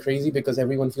sound crazy because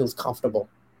everyone feels comfortable,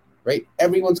 right?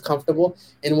 Everyone's comfortable.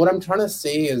 And what I'm trying to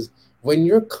say is when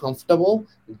you're comfortable,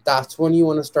 that's when you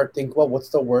want to start thinking about what's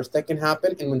the worst that can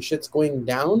happen. And when shit's going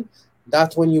down,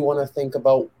 that's when you want to think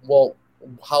about, well,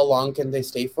 how long can they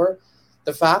stay for?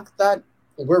 The fact that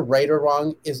we're right or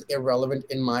wrong is irrelevant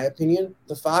in my opinion.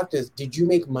 The fact is, did you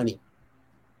make money?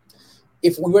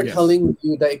 If we were telling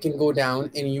you that it can go down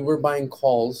and you were buying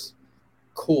calls,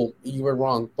 cool, you were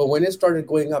wrong. But when it started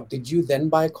going up, did you then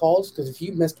buy calls? Because if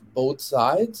you missed both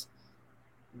sides,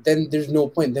 then there's no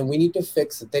point. Then we need to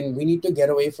fix it. Then we need to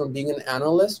get away from being an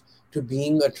analyst to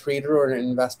being a trader or an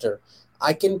investor.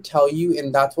 I can tell you,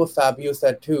 and that's what Fabio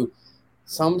said too,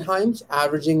 sometimes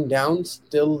averaging down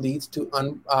still leads to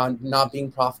not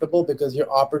being profitable because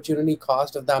your opportunity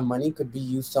cost of that money could be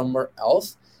used somewhere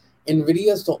else.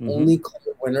 NVIDIA is the only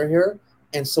clear winner here,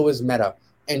 and so is Meta.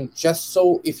 And just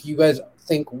so if you guys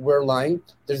think we're lying.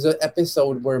 There's an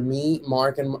episode where me,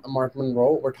 Mark, and Mark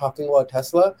Monroe were talking about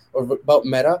Tesla or about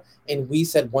Meta, and we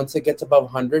said once it gets above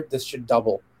 100, this should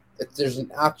double. There's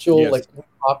an actual, Yes. like, we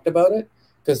talked about it.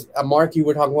 Because, Mark, you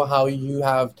were talking about how you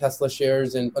have Tesla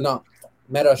shares and, not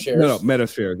Meta shares. No, Meta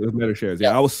shares. It was Meta shares.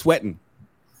 Yeah, I was sweating.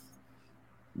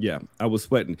 Yeah, I was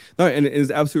sweating. No, and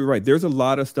it's absolutely right. There's a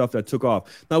lot of stuff that took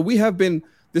off. Now,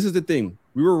 this is the thing.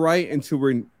 We were right until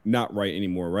we're not right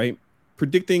anymore, right?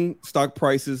 Predicting stock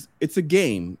prices, it's a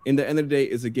game. In the end of the day,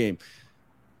 it's a game.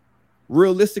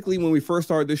 Realistically, when we first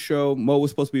started this show, Mo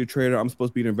was supposed to be a trader. I'm supposed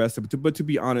to be an investor. But to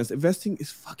be honest, investing is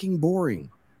fucking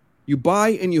boring. You buy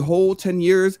and you hold 10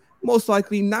 years, most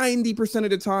likely 90%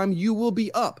 of the time you will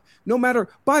be up. No matter,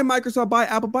 buy Microsoft, buy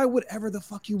Apple, buy whatever the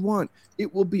fuck you want.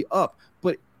 It will be up.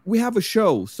 But we have a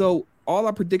show. So all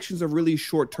our predictions are really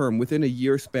short term, within a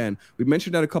year span. We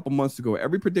mentioned that a couple months ago.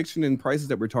 Every prediction and prices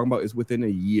that we're talking about is within a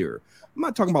year. I'm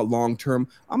not talking about long term.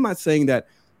 I'm not saying that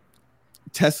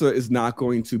Tesla is not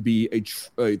going to be a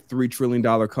 $3 trillion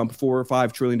company, $4 or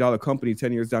 $5 trillion company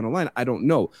 10 years down the line. I don't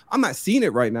know. I'm not seeing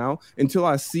it right now until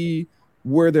I see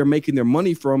where they're making their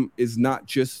money from is not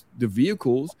just the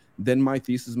vehicles. Then my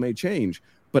thesis may change.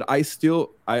 But I said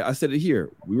it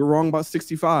here. We were wrong about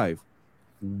 65.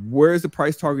 Where's the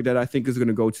price target that I think is going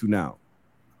to go to now?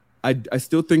 I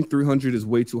still think 300 is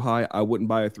way too high. I wouldn't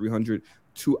buy a 300.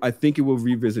 I think it will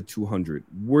revisit 200.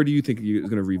 Where do you think it's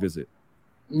going to revisit?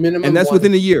 Minimum, and that's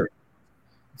within a year.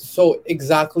 So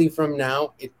exactly from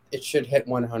now, it should hit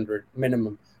 100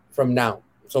 minimum from now.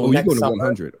 So next you go to summer,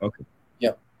 100. Okay.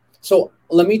 Yeah. So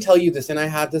let me tell you this, and I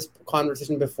had this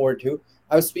conversation before too.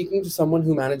 I was speaking to someone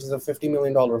who manages a $50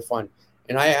 million fund,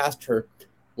 and I asked her,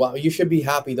 "Well, you should be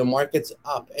happy. The market's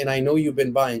up, and I know you've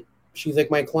been buying." She's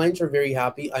like, "My clients are very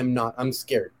happy. I'm not. I'm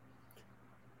scared."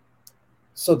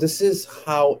 So this is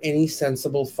how any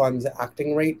sensible fund's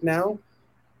acting right now.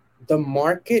 The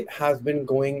market has been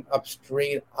going up,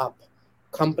 straight up.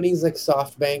 Companies like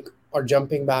SoftBank are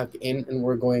jumping back in, and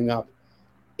we're going up.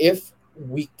 If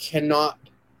we cannot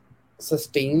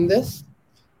sustain this,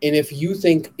 and if you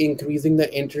think increasing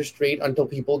the interest rate until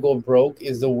people go broke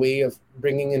is the way of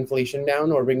bringing inflation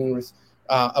down or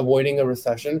avoiding a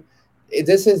recession,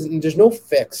 there's no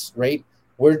fix, right?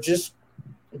 We're just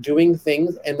doing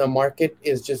things, and the market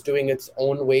is just doing its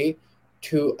own way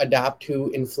to adapt to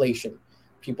inflation.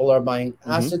 People are buying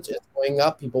assets, it's going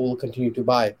up, people will continue to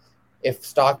buy. If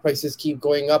stock prices keep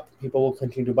going up, people will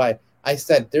continue to buy. I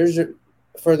said,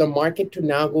 for the market to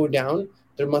now go down,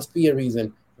 there must be a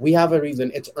reason. We have a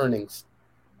reason, it's earnings.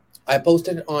 I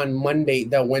posted on Monday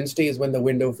that Wednesday is when the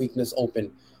window of weakness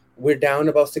opened. We're down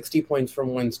about 60 points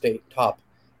from Wednesday, top.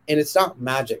 And it's not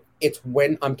magic. It's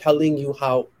when I'm telling you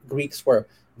how Greeks work.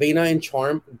 Vena and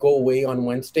Charm go away on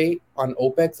Wednesday on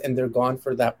OPEX, and they're gone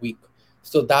for that week.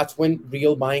 So that's when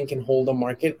real buying can hold the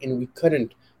market, and we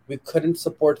couldn't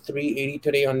support 380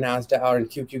 today on NASDAQ or in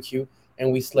QQQ,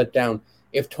 and we slid down.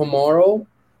 If tomorrow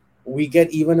we get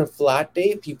even a flat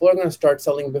day, people are going to start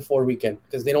selling before weekend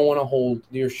because they don't want to hold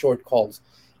your short calls.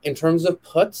 In terms of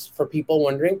puts, for people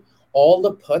wondering, all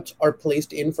the puts are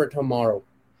placed in for tomorrow.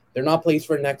 They're not placed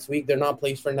for next week. They're not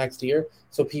placed for next year.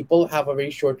 So people have a very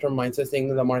short-term mindset saying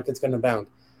that the market's going to bounce.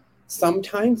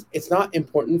 Sometimes it's not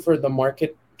important for the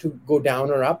market to go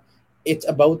down or up. It's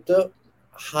about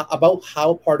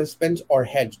how participants are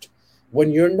hedged.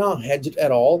 When you're not hedged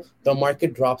at all, the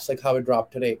market drops like how it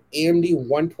dropped today. AMD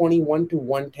 121 to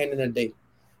 110 in a day.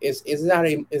 Is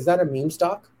that a meme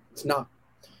stock? It's not.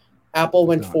 Apple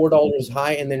went $4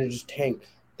 high and then it just tanked.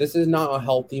 This is not a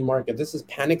healthy market. This is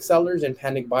panic sellers and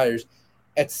panic buyers.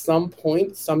 At some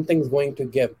point, something's going to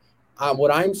give.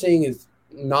 What I'm saying is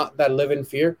not that live in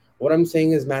fear. What I'm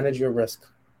saying is manage your risk.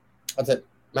 That's it.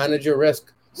 Manage your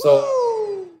risk.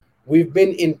 So we've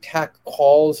been in tech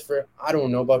calls for, I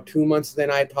don't know, about 2 months. Then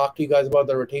I talked to you guys about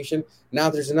the rotation. Now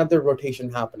there's another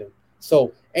rotation happening.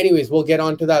 So anyways, we'll get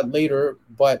onto that later.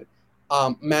 But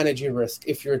manage your risk.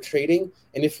 If you're trading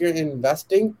and if you're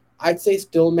investing, I'd say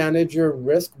still manage your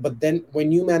risk. But then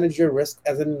when you manage your risk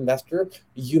as an investor,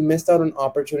 you missed out on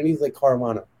opportunities like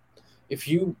Carvana. If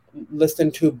you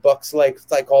listen to books like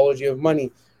Psychology of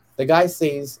Money, the guy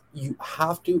says you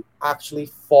have to actually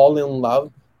fall in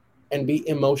love and be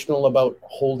emotional about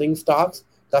holding stocks.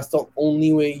 That's the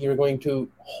only way you're going to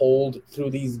hold through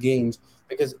these games.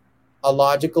 Because a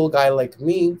logical guy like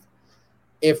me,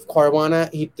 if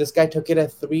Carvana, this guy took it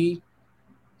at 3,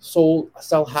 sell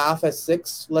half at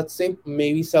 6, let's say,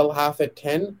 maybe sell half at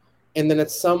 10, and then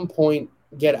at some point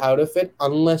get out of it,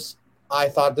 unless I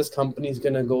thought this company is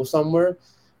going to go somewhere.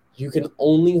 You can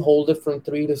only hold it from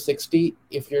 3 to 60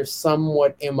 if you're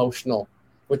somewhat emotional,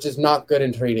 which is not good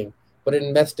in trading. but in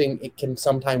investing, it can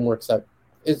sometimes works out.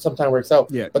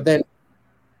 Yeah. But then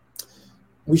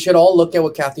we should all look at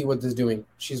what Cathie Woods is doing.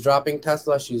 She's dropping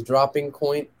Tesla. She's dropping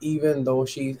coin, even though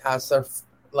she has her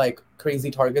like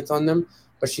crazy targets on them,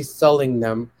 but she's selling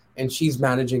them and she's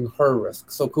managing her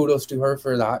risk. So kudos to her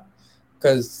for that.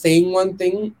 Because saying one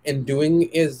thing and doing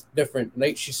is different,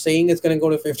 right? She's saying it's going to go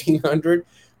to 1,500,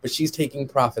 but she's taking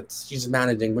profits. She's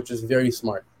managing, which is very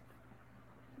smart.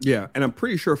 Yeah, and I'm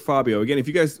pretty sure Fabio, again, if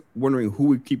you guys wondering who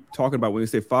we keep talking about when we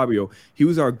say Fabio, he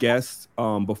was our guest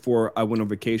before I went on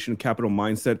vacation, Capital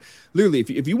Mindset. Literally,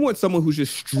 if you want someone who's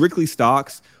just strictly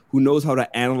stocks, who knows how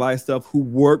to analyze stuff, who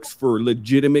works for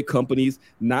legitimate companies,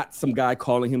 not some guy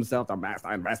calling himself a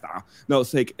master investor. No,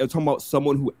 it's like I'm talking about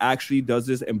someone who actually does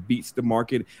this and beats the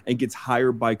market and gets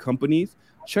hired by companies.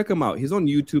 Check him out. He's on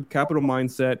YouTube, Capital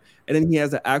Mindset, and then he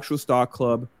has an actual stock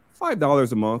club,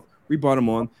 $5 a month. We brought him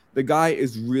on. The guy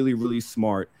is really, really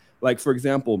smart. Like, for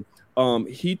example,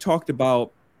 he talked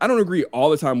about, I don't agree all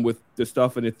the time with the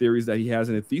stuff and the theories that he has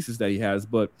and the thesis that he has,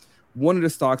 but one of the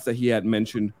stocks that he had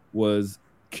mentioned was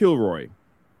Kilroy.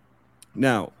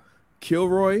 Now,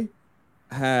 Kilroy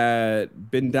had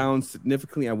been down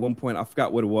significantly at one point. I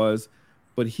forgot what it was,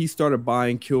 but he started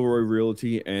buying Kilroy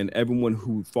Realty, and everyone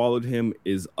who followed him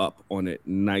is up on it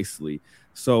nicely.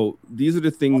 So these are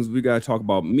the things we got to talk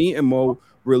about. Me and Mo,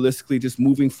 realistically, just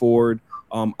moving forward.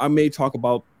 I may talk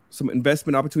about some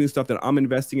investment opportunity stuff that I'm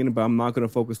investing in, but I'm not going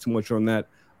to focus too much on that.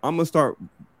 I'm going to start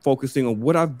focusing on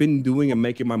what I've been doing and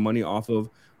making my money off of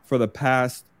for the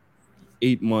past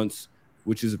 8 months,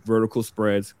 which is vertical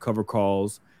spreads, cover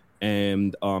calls,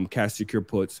 and cash secure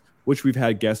puts, which we've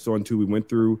had guests on too. We went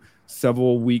through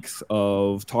several weeks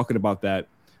of talking about that.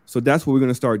 So that's what we're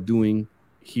going to start doing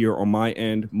here on my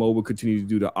end. Mo will continue to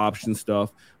do the option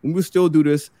stuff. And we'll still do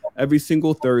this every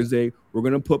single Thursday. We're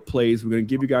going to put plays. We're going to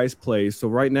give you guys plays. So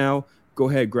right now, go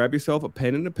ahead, grab yourself a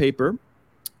pen and a paper.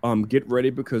 Get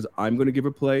ready because I'm going to give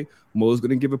a play. Mo's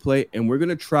going to give a play, and we're going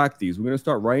to track these. We're going to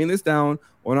start writing this down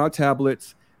on our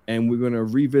tablets, and we're going to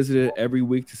revisit it every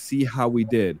week to see how we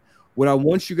did. What I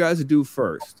want you guys to do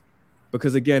first,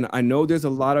 because again, I know there's a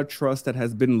lot of trust that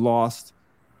has been lost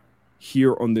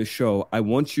here on this show. I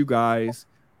want you guys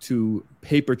to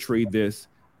paper trade this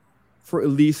for at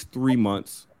least 3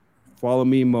 months. Follow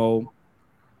me, Mo.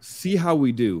 See how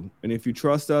we do. And if you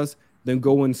trust us, then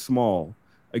go in small.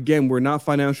 Again, we're not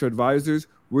financial advisors.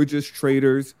 We're just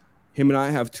traders. Him and I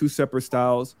have two separate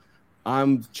styles.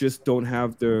 I'm just don't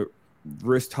have the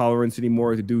risk tolerance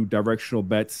anymore to do directional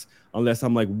bets unless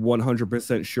I'm like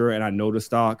 100% sure and I know the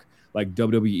stock, like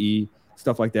WWE,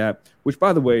 stuff like that. Which,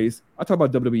 by the way, I talk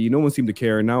about WWE. No one seemed to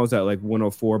care. Now it's at like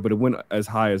 104, but it went as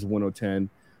high as 110.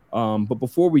 But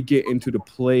before we get into the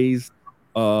plays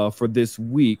for this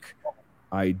week,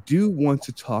 I do want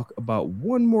to talk about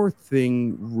one more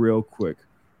thing real quick.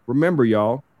 Remember,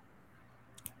 y'all,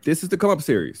 this is the Come Up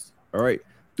series. All right.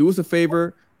 Do us a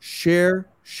favor, share,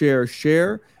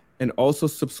 and also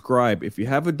subscribe. If you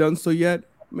haven't done so yet,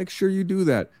 make sure you do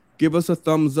that. Give us a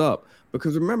thumbs up.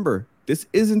 Because remember, this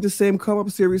isn't the same Come Up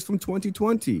series from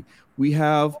 2020. We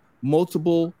have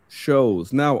multiple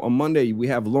shows. Now, on Monday, we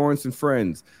have Lawrence and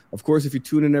Friends. Of course, if you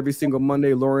tune in every single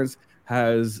Monday, Lawrence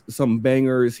has some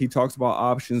bangers. He talks about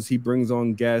options. He brings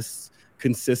on guests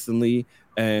consistently,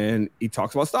 and he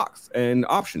talks about stocks and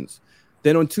options.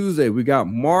 Then on Tuesday, we got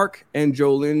Mark and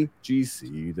Jolyn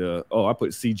GC. I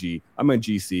put CG. I meant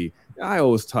GC. I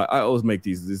always make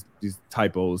these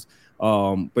typos.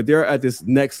 But they're at this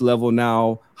next level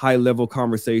now, high level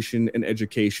conversation and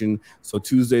education. So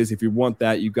Tuesdays, if you want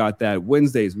that, you got that.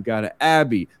 Wednesdays, we got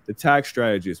Abby, the tax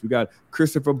strategist. We got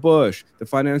Christopher Bush, the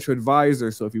financial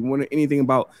advisor. So if you want anything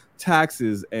about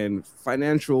taxes and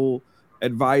financial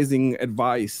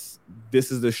advice,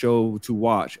 this is the show to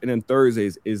watch. And then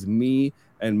Thursdays is me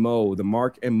and Mo, the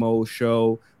Mark and Mo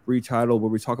show, retitled, where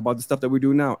we talk about the stuff that we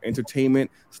do now: entertainment,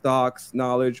 stocks,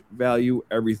 knowledge, value,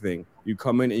 everything. You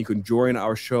come in and you can join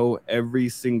our show every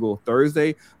single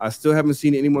Thursday. I still haven't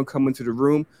seen anyone come into the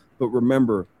room, but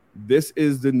remember, this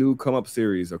is the new Come Up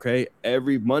series, okay?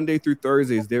 Every Monday through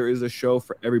Thursdays, there is a show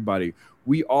for everybody.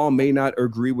 We all may not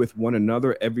agree with one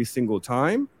another every single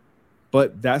time,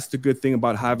 but that's the good thing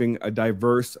about having a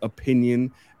diverse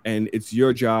opinion, and it's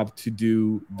your job to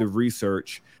do the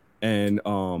research and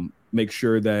make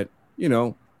sure that,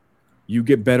 you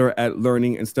get better at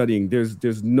learning and studying.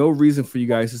 There's no reason for you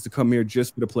guys just to come here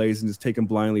just for the plays and just take them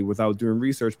blindly without doing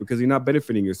research, because you're not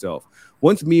benefiting yourself.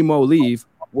 Once me and Mo leave,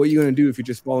 what are you going to do if you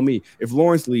just follow me? If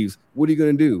Lawrence leaves, what are you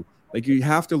going to do? Like, you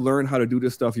have to learn how to do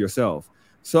this stuff yourself.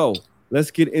 So let's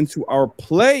get into our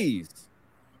plays.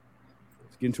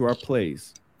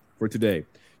 For today.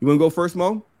 You want to go first,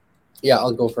 Mo? Yeah,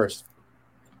 I'll go first.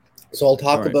 So I'll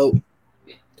talk about.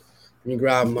 Let me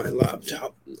grab my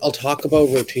laptop. I'll talk about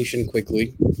rotation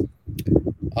quickly.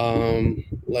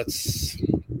 Let's.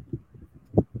 You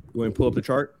want to pull up the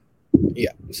chart?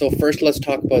 Yeah. So first, let's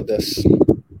talk about this.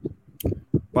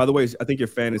 By the way, I think your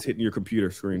fan is hitting your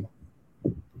computer screen.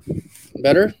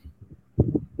 Better?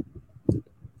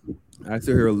 I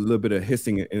still hear a little bit of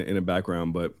hissing in the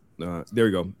background, but there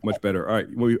you go. Much better. All right.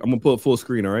 I'm going to pull up full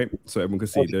screen, all right? So everyone can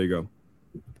see. Okay. There you go.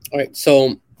 All right.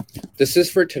 So this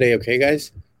is for today, okay,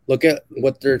 guys? Look at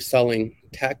what they're selling.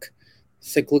 Tech,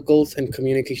 cyclicals, and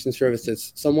communication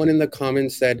services. Someone in the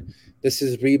comments said this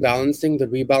is rebalancing. The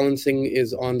rebalancing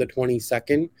is on the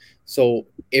 22nd. So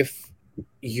if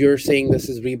you're saying this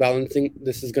is rebalancing,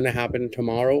 this is going to happen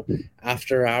tomorrow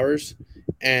after hours.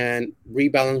 And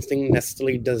rebalancing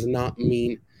necessarily does not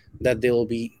mean that they'll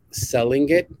be selling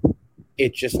it.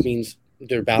 It just means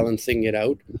they're balancing it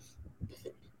out.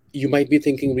 You might be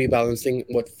thinking rebalancing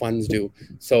what funds do.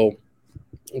 So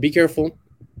be careful.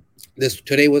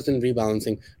 Today wasn't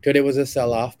rebalancing. Today was a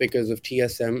sell-off because of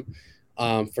TSM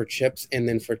for chips, and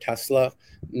then for Tesla,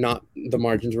 the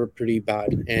margins were pretty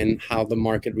bad and how the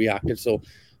market reacted. So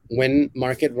when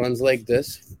market runs like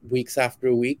this, weeks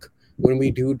after week, when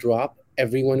we do drop,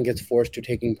 everyone gets forced to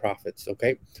taking profits,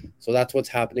 okay? So that's what's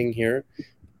happening here.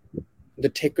 The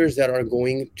tickers that are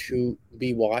going to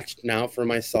be watched now for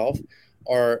myself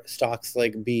are stocks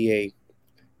like BA,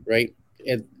 right?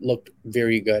 It looked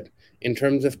very good. In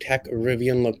terms of tech,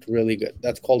 Rivian looked really good.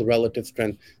 That's called relative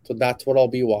strength. So that's what I'll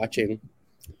be watching.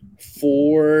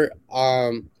 For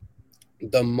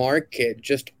the market,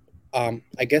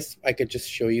 I guess I could just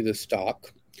show you the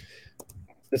stock.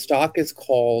 The stock is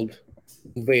called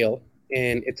Vale,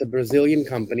 and it's a Brazilian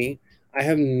company. I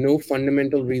have no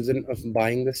fundamental reason of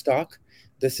buying the stock.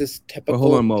 This is typical. Well,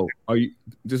 hold on, Mo. Are you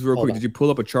just real quick? Did you pull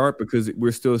up a chart? Because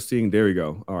we're still seeing. There you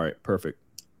go. All right, perfect.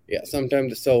 Yeah,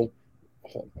 sometimes. So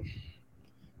hold on.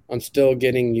 I'm still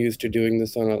getting used to doing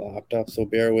this on a laptop, so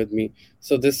bear with me.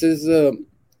 So this is a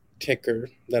ticker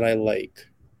that I like.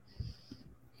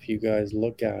 If you guys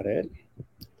look at it,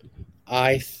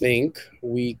 I think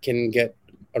we can get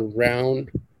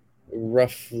around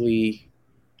roughly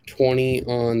 20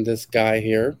 on this guy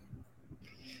here.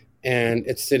 And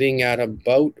it's sitting at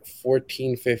about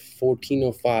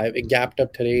 1405. It gapped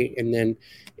up today, and then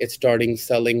it's starting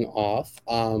selling off.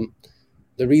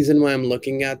 The reason why I'm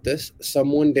looking at this,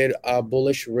 someone did a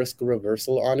bullish risk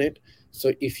reversal on it.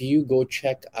 So if you go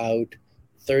check out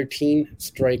 13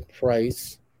 strike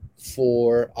price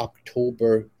for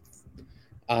October,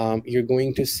 you're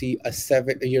going to see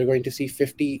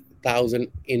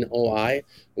 50,000 in OI,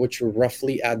 which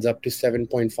roughly adds up to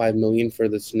 7.5 million for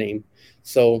this name.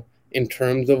 So in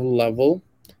terms of level,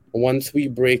 once we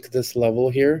break this level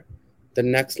here, the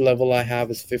next level I have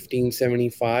is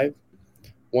 1575.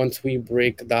 Once we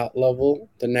break that level,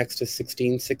 the next is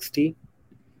 1660.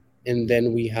 And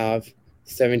then we have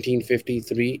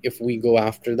 1753. If we go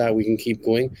after that, we can keep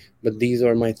going. But these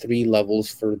are my 3 levels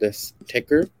for this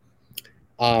ticker.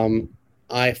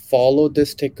 I followed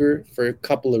this ticker for a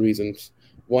couple of reasons.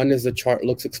 One is the chart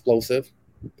looks explosive.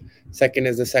 Second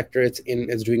is the sector it's in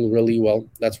is doing really well.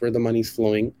 That's where the money's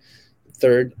flowing.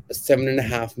 Third, a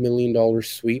 $7.5 million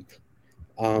sweep.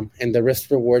 And the risk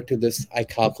reward to this, I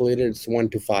calculated it's 1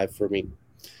 to 5 for me.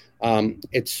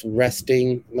 It's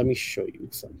resting. Let me show you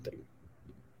something.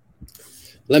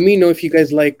 Let me know if you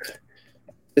guys like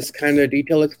this kind of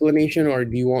detailed explanation, or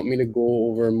do you want me to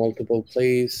go over multiple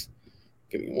plays?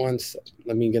 Give me 1 sec.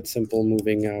 Let me get simple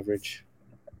moving average.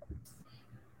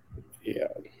 Yeah,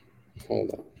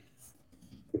 hold on.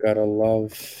 Gotta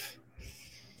love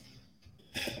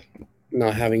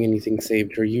not having anything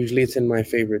saved here. Usually it's in my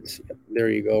favorites. There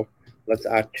you go. Let's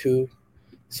add 2.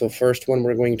 So first one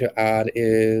we're going to add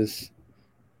is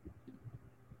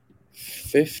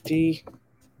 50.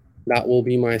 That will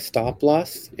be my stop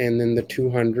loss. And then the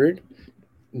 200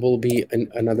 will be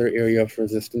another area of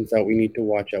resistance that we need to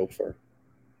watch out for.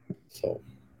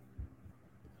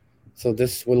 So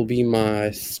this will be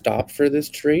my stop for this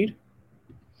trade.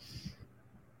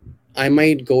 I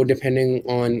might go, depending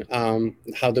on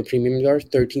how the premiums are,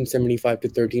 1375 to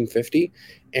 1350.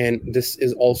 And this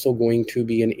is also going to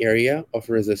be an area of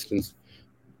resistance.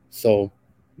 So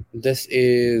this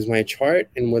is my chart.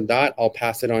 And with that, I'll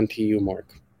pass it on to you, Mark.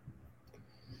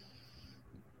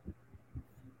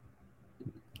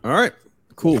 All right,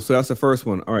 cool. So that's the first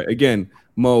one. All right, again,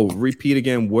 Mo, repeat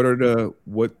again. What are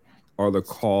the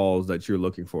calls that you're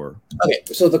looking for? Okay,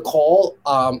 so the call,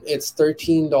 it's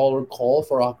 $13 call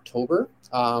for October.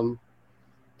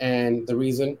 And the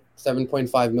reason,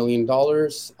 $7.5 million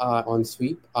on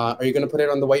sweep. Are you going to put it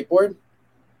on the whiteboard?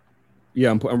 Yeah,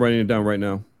 I'm writing it down right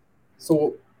now.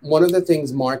 So one of the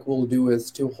things Mark will do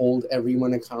is to hold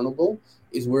everyone accountable.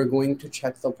 Is we're going to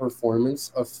check the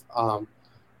performance of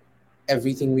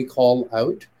everything we call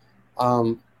out.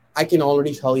 I can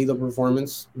already tell you the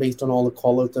performance based on all the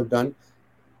call outs I've done,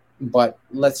 but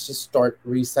let's just start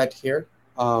reset here,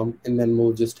 and then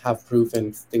we'll just have proof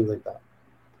and things like that.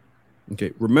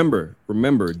 Okay,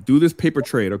 remember, do this paper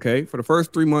trade, okay? For the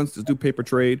first 3 months, just do paper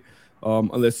trade,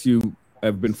 unless you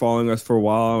have been following us for a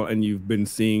while and you've been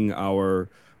seeing our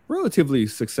relatively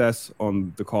success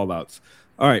on the call-outs.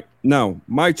 All right, now,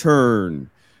 my turn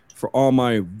for all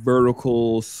my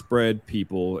vertical spread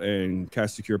people and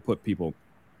cash secure put people.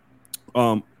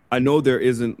 I know there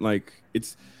isn't like,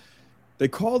 they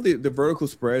call the vertical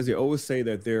spreads, they always say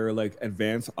that they're like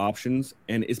advanced options,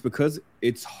 and it's because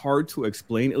it's hard to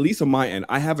explain, at least on my end.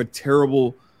 I have a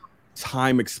terrible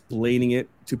time explaining it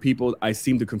to people. I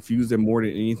seem to confuse them more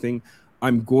than anything.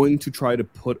 I'm going to try to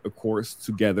put a course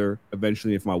together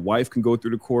eventually if my wife can go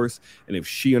through the course and if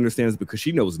she understands, because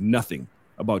she knows nothing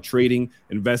about trading,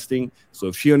 investing. So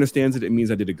if she understands it, it means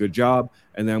I did a good job.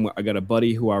 And then I got a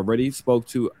buddy who I already spoke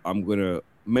to. I'm going to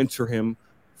mentor him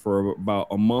for about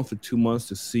a month or 2 months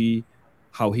to see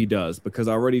how he does, because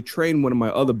I already trained one of my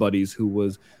other buddies who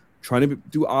was trying to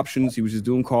do options. He was just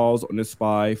doing calls on the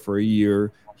SPY for a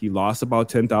year. He lost about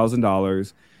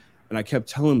 $10,000. And I kept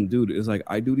telling him, dude, it's like,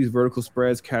 I do these vertical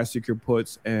spreads, cash secure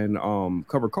puts, and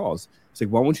cover calls. It's like,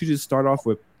 why won't you just start off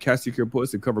with cash secure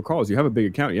puts and cover calls? You have a big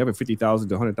account. You have a $50,000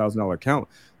 to $100,000 account.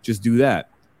 Just do that.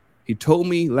 He told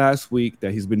me last week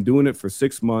that he's been doing it for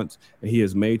 6 months and he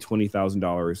has made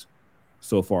 $20,000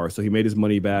 so far. So he made his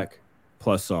money back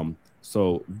plus some.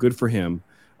 So good for him.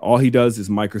 All he does is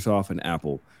Microsoft and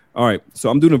Apple. All right. So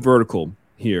I'm doing a vertical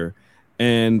here.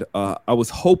 And I was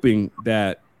hoping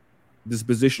that this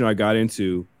position I got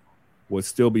into would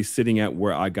still be sitting at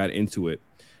where I got into it.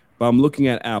 But I'm looking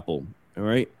at Apple. All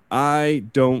right. I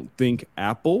don't think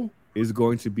Apple is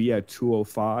going to be at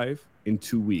 205 in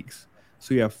 2 weeks.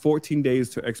 So you have 14 days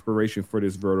to expiration for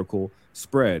this vertical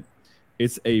spread.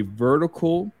 It's a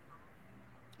vertical,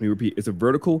 let me repeat, it's a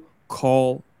vertical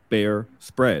call bear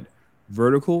spread.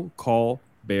 Vertical call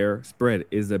bear spread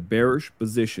is a bearish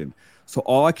position. So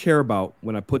all I care about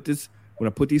when I put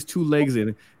these two legs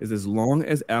in is, as long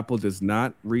as Apple does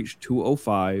not reach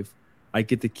 205, I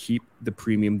get to keep the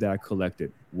premium that I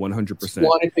collected 100%. You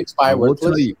want it to expire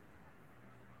worthless?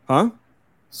 Huh?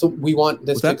 So we want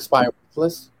this to expire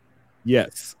worthless?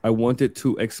 Yes, I want it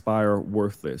to expire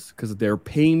worthless because they're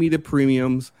paying me the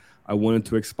premiums. I want it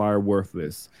to expire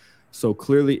worthless. So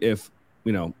clearly, if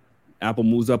Apple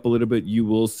moves up a little bit, you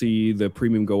will see the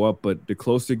premium go up. But the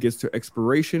closer it gets to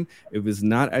expiration, if it's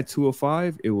not at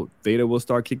 205, theta will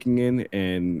start kicking in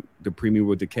and the premium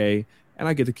will decay, and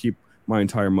I get to keep my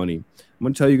entire money. I'm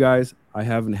going to tell you guys, I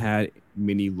haven't had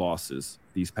many losses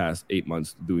these past 8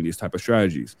 months doing these type of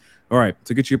strategies. All right,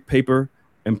 so get your paper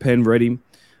and pen ready.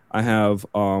 I have,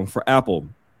 for Apple,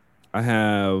 I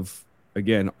have,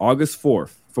 again, August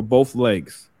 4th for both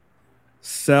legs.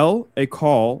 Sell a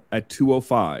call at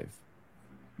 205.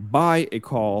 Buy a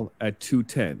call at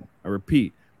 210. I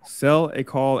repeat, sell a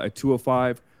call at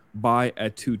 205, buy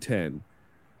at 210.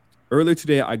 Earlier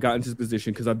today, I got into this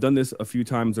position because I've done this a few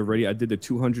times already. I did the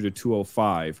 200 to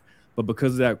 205, but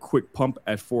because of that quick pump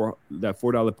at that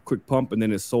 $4 quick pump, and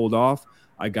then it sold off,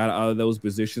 I got out of those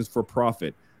positions for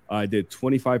profit. I did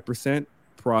 25%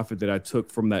 profit that I took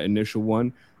from that initial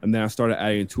one, and then I started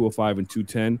adding 205 and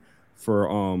 210 for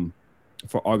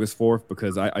August 4th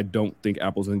because I don't think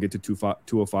Apple's going to get to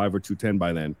 205 or 210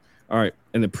 by then. All right,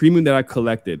 and the premium that I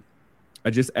collected, I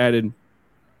just added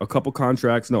a couple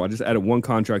contracts. No, I just added one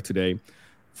contract today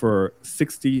for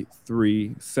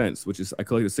 63 cents, which is I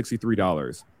collected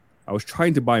 $63. I was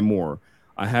trying to buy more.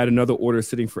 I had another order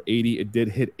sitting for 80. It did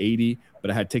hit 80,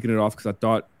 but I had taken it off because I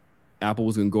thought Apple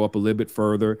was going to go up a little bit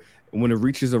further. And when it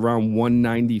reaches around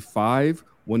 195,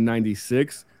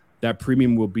 196, that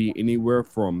premium will be anywhere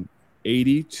from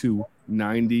 80 to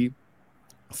 90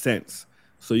 cents.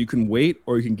 So you can wait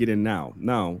or you can get in now.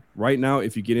 Now, right now,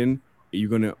 if you get in, you're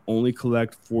going to only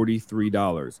collect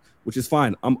 $43, which is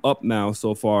fine. I'm up now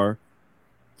so far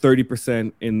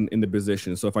 30% in the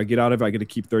position. So if I get out of it, I get to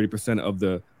keep 30% of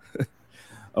the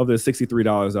of the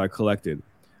 $63 that I collected.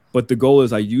 But the goal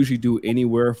is I usually do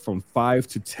anywhere from 5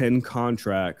 to 10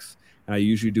 contracts. And I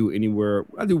usually do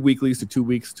I do weeklies to 2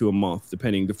 weeks to a month,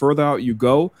 depending. The further out you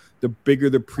go, the bigger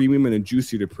the premium and the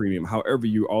juicier the premium. However,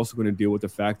 you're also going to deal with the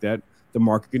fact that The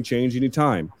market can change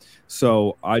anytime.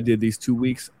 So I did these 2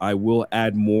 weeks. I will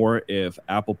add more if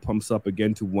Apple pumps up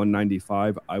again to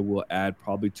 195. I will add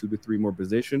probably 2 to 3 more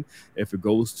position. If it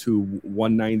goes to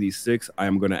 196, I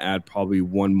am going to add probably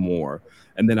 1 more.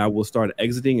 And then I will start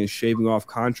exiting and shaving off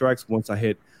contracts once I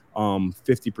hit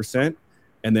 50%,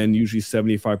 and then usually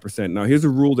 75%. Now, here's a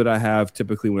rule that I have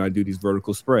typically when I do these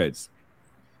vertical spreads.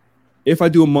 If I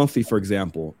do a monthly, for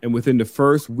example, and within the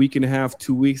first week and a half,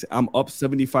 2 weeks, I'm up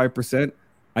 75%,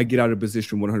 I get out of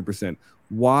position 100%.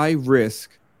 Why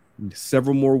risk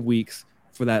several more weeks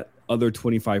for that other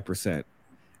 25%?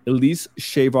 At least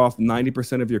shave off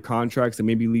 90% of your contracts and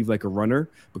maybe leave like a runner,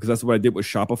 because that's what I did with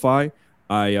Shopify.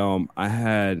 I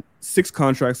had 6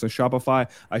 contracts on Shopify.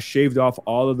 I shaved off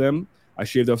all of them. I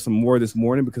shaved off some more this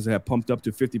morning because it had pumped up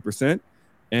to 50%.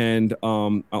 And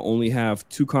I only have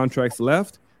 2 contracts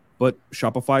left, but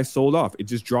Shopify sold off. It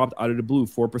just dropped out of the blue,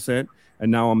 4%.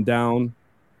 And now I'm down.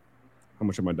 How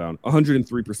much am I down?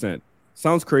 103%.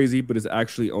 Sounds crazy, but it's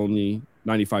actually only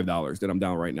 $95 that I'm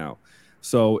down right now.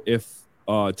 So if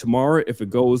tomorrow, if it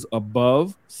goes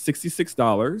above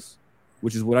 $66,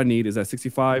 which is what I need, is at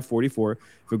 $65.44.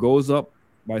 If it goes up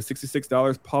by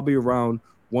 $66, probably around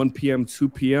 1 p.m., 2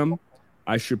 p.m.,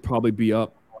 I should probably be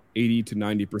up 80 to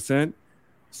 90%.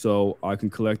 So I can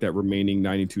collect that remaining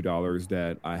 $92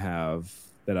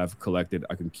 that I've collected.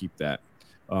 I can keep that.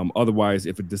 Otherwise,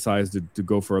 if it decides to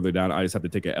go further down, I just have to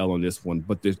take an L on this one.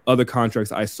 But there's other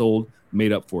contracts I sold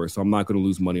made up for it, so I'm not going to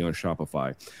lose money on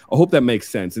Shopify. I hope that makes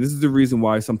sense. And this is the reason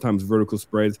why sometimes vertical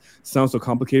spreads sound so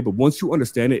complicated. But once you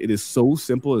understand it, it is so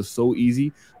simple. It's so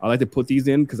easy. I like to put these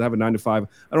in because I have a 9 to 5.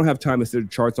 I don't have time to sit at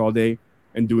charts all day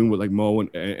and doing what like Moh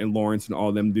and Lawrence and all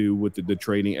of them do with the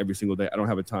trading every single day. I don't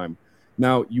have the time.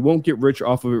 Now, you won't get rich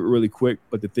off of it really quick,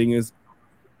 but the thing is,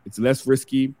 it's less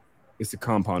risky. It's a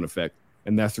compound effect.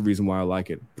 And that's the reason why I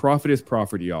like it. Profit is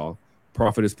profit, y'all.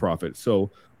 Profit is profit. So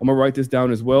I'm gonna write this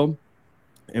down as well,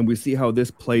 and we see how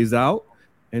this plays out,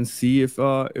 and see if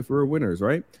we're winners,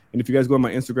 right? And if you guys go on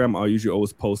my Instagram, I'll usually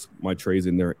always post my trades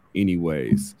in there,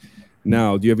 anyways.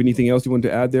 Now, do you have anything else you want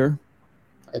to add there?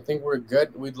 I think we're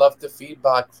good. We'd love the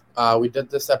feedback. We did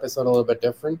this episode a little bit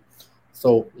different,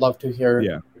 so love to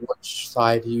hear which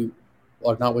side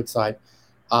not which side.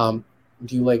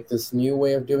 Do you like this new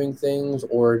way of doing things,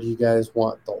 or do you guys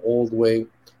want the old way?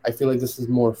 I feel like this is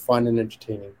more fun and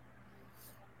entertaining.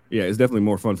 Yeah, it's definitely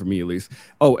more fun for me, at least.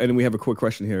 Oh, and we have a quick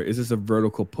question here. Is this a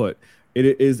vertical put?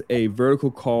 It is a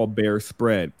vertical call bear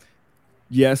spread.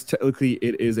 Yes, technically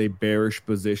it is a bearish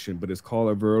position, but it's called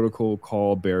a vertical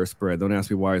call bear spread. Don't ask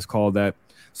me why it's called that.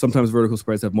 Sometimes vertical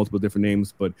spreads have multiple different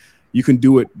names, but you can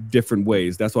do it different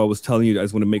ways. That's why I was telling you. I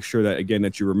just want to make sure that, again,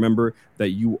 that you remember that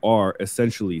you are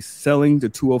essentially selling to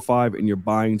 205 and you're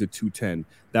buying to 210.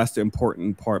 That's the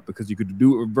important part, because you could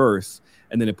do it reverse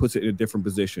and then it puts it in a different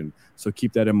position. So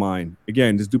keep that in mind.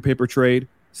 Again, just do paper trade,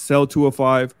 sell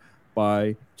 205,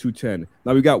 buy 210.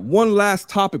 Now we got one last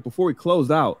topic before we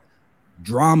close out.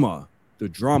 Drama. The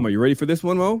drama. You ready for this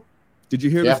one, Mo? Did you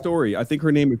hear the story? I think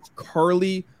her name is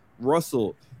Carlee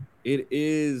Russel. It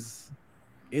is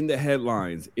in the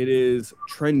headlines. It is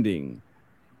trending.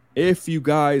 If you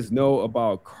guys know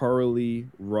about Carlee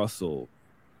Russel,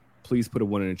 please put a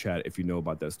 1 in the chat if you know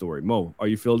about that story. Mo, are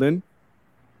you filled in?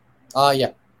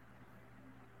 Yeah.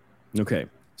 Okay.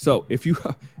 So if you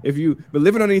been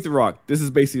living underneath the rock, this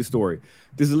is basically a story.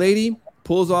 This lady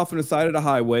pulls off on the side of the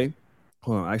highway.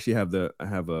 Hold on, I actually have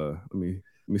let me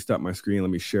stop my screen.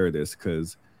 Let me share this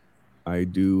because I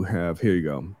do have, here you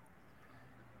go.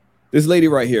 This lady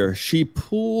right here, she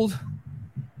pulled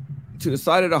to the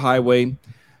side of the highway.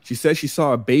 She said she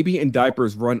saw a baby in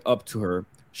diapers run up to her.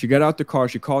 She got out the car.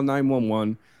 She called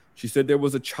 911. She said there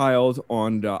was a child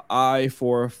on the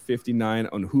I-459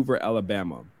 on Hoover,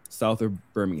 Alabama, south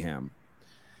of Birmingham.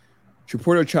 She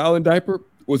reported a child in diaper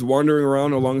was wandering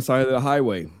around alongside of the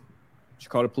highway. She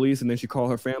called the police, and then she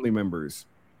called her family members.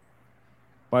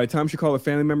 By the time she called her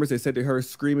family members, they said to her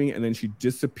screaming, and then she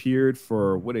disappeared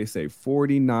for,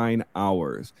 49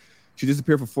 hours. She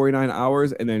disappeared for 49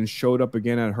 hours and then showed up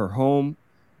again at her home,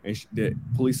 and the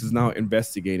police is now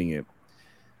investigating it.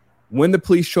 When the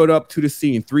police showed up to the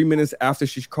scene, 3 minutes after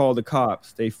she called the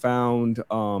cops, they found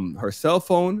her cell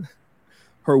phone,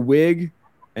 her wig,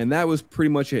 and that was pretty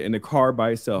much it in the car by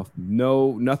itself.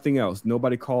 No, nothing else.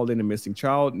 Nobody called in a missing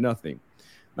child, nothing.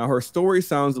 Now, her story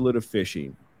sounds a little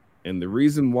fishy. And the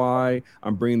reason why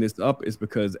I'm bringing this up is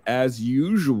because, as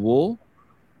usual,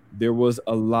 there was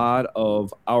a lot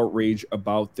of outrage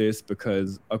about this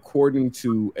because, according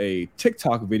to a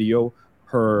TikTok video,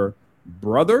 her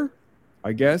brother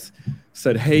I guess,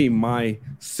 said, hey, my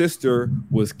sister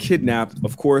was kidnapped.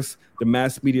 Of course, the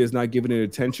mass media is not giving it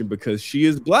attention because she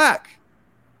is black.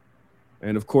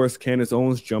 And of course, Candace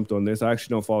Owens jumped on this. I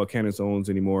actually don't follow Candace Owens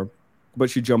anymore, but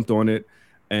she jumped on it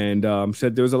and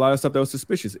said there was a lot of stuff that was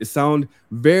suspicious. It sounded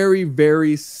very,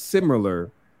 very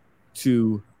similar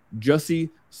to Jussie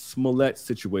Smollett's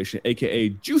situation, aka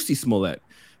Juicy Smollett.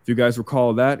 If you guys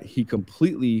recall that, he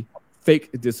completely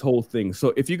faked this whole thing.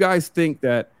 So if you guys think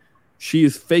that she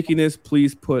is faking this,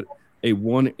 please put a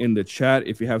 1 in the chat.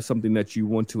 If you have something that you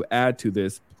want to add to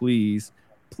this, please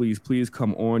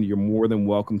come on. You're more than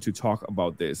welcome to talk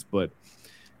about this. But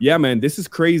yeah, man, this is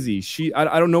crazy.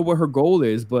 I don't know what her goal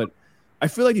is, but I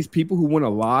feel like these people who want to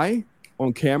lie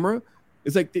on camera,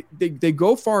 it's like they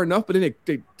go far enough, but then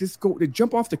they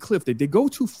jump off the cliff. They go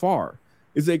too far.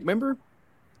 It's like, remember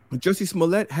Jussie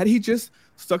Smollett, had he just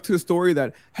stuck to the story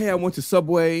that, hey, I went to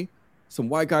Subway, some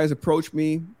white guys approached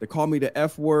me, they called me the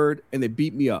F word, and they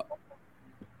beat me up.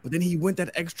 But then he went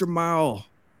that extra mile.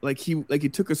 Like he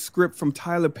took a script from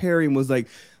Tyler Perry and was like,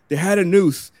 they had a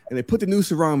noose and they put the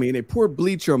noose around me and they poured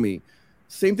bleach on me.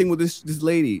 Same thing with this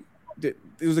lady. There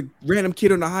was a random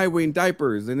kid on the highway in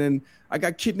diapers, and then I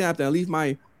got kidnapped and I leave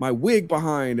my wig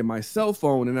behind and my cell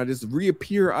phone, and I just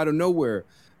reappear out of nowhere.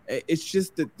 It's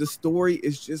just that the story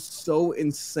is just so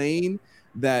insane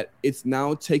that it's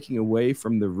now taking away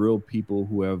from the real people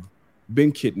who have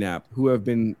been kidnapped, who have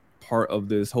been part of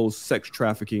this whole sex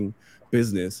trafficking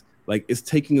business. Like, it's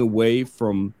taking away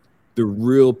from the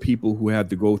real people who had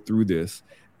to go through this.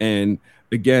 And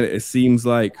again, it seems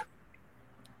like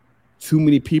too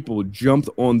many people jumped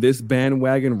on this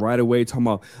bandwagon right away, talking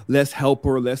about let's help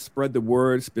her, let's spread the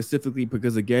word, specifically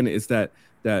because again, it's that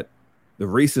the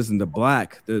racism, the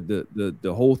black,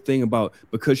 the whole thing about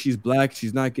because she's black,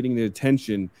 she's not getting the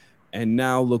attention. And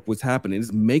now look what's happening.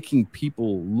 It's making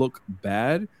people look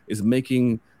bad. It's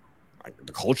making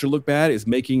the culture look bad. It's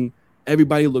making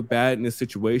everybody look bad in this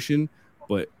situation.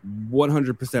 But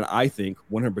 100%, I think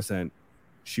 100%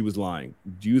 she was lying.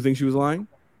 Do you think she was lying?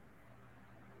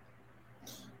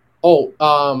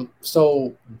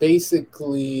 So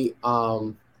basically,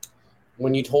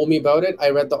 when you told me about it,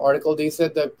 I read the article. They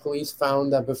said that police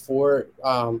found that before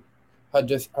her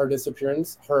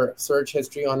disappearance, her search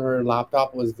history on her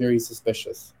laptop was very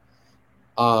suspicious.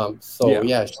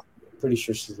 Yeah, pretty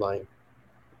sure she's lying.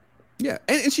 Yeah,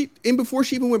 and before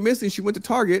she even went missing, she went to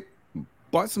Target,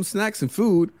 bought some snacks and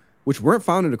food, which weren't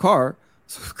found in the car.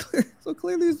 So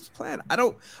clearly it's planned. I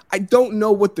don't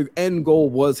know what the end goal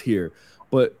was here,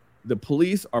 but the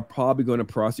police are probably going to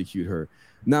prosecute her.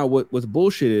 Now, what's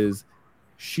bullshit is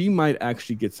she might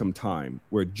actually get some time,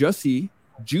 where Juicy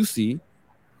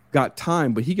got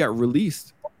time, but he got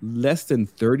released less than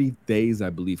 30 days, I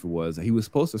believe it was. He was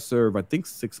supposed to serve, I think,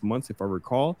 6 months, if I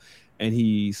recall, and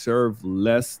he served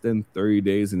less than 30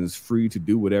 days and is free to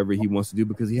do whatever he wants to do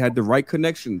because he had the right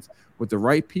connections with the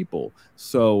right people.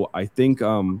 So I think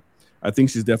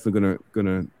she's definitely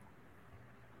gonna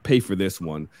pay for this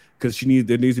one because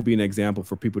there needs to be an example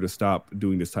for people to stop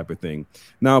doing this type of thing.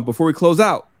 Now, before we close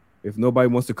out, if nobody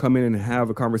wants to come in and have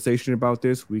a conversation about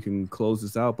this, we can close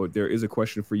this out. But there is a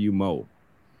question for you, Mo.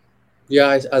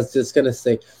 Yeah, I was just gonna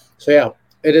say. So yeah,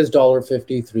 it is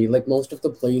 $1.53. Like most of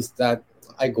the place that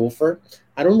I go for,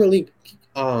 I don't really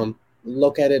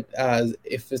look at it as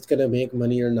if it's gonna make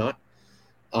money or not.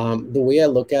 The way I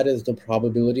look at it is the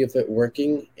probability of it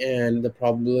working and the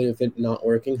probability of it not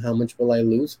working. How much will I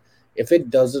lose? If it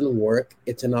doesn't work,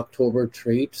 it's an October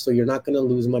trade, so you're not going to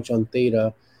lose much on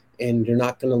theta, and you're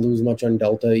not going to lose much on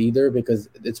delta either because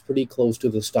it's pretty close to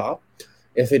the stop.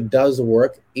 If it does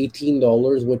work,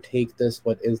 $18 would take this.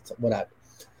 It's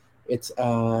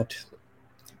at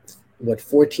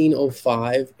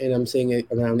 14.05, and I'm saying it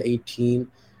around 18.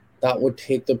 That would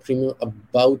take the premium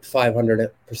about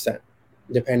 500%.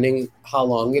 Depending how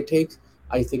long it takes.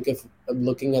 I think if I'm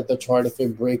looking at the chart, if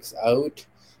it breaks out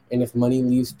and if money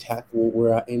leaves tech,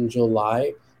 we're in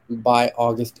July, by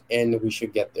August end, we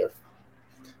should get there.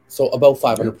 So about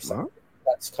 500%.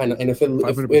 That's kind of, and if it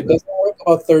doesn't work,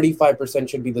 about 35%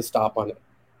 should be the stop on it.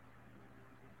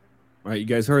 All right, you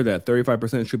guys heard that.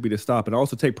 35% should be the stop. And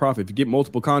also take profit. If you get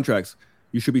multiple contracts,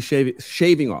 you should be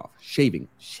shaving off. Shaving.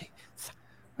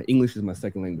 English is my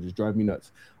second language. It's driving me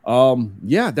nuts.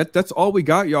 Yeah, that's all we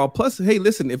got, y'all. Plus, hey,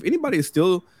 listen, if anybody is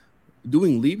still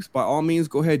doing leaps, by all means,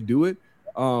 go ahead, do it.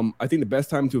 I think the best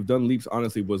time to have done leaps,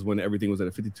 honestly, was when everything was at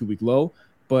a 52-week low.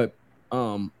 But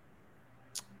the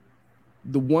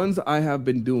ones I have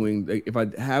been doing, like, if I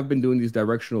have been doing these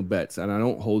directional bets, and I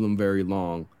don't hold them very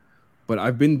long, but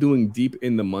I've been doing deep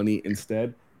in the money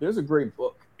instead. There's a great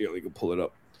book. Here, we can pull it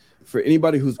up. for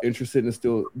anybody who's interested in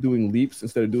still doing leaps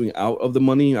instead of doing out of the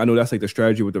money, I know that's like the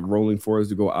strategy with the rolling fours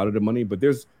to go out of the money, but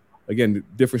there's, again,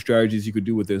 different strategies you could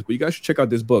do with this. But you guys should check out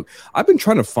this book. I've been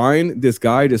trying to find this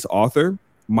guy, this author,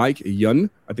 Mike Yun.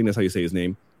 I think that's how you say his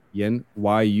name. Yen,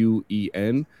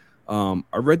 Y-U-E-N.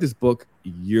 I read this book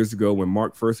years ago when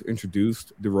Mark first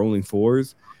introduced the rolling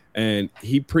fours, and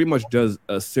he pretty much does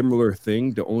a similar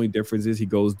thing. The only difference is he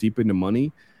goes deep into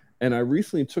money. And I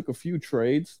recently took a few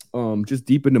trades just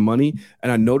deep into money,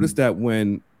 and I noticed that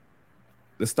when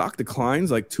the stock declines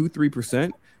like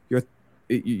 2-3%,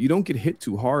 you don't get hit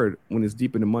too hard when it's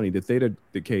deep into money. The theta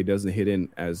decay doesn't hit in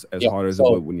as hard as it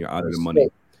would when you're out of the money.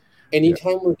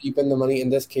 Anytime we're deep in the money, in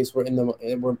this case, we're in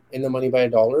the money by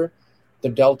 $1. The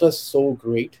delta is so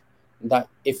great that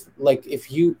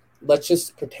if you, let's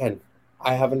just pretend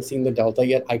I haven't seen the delta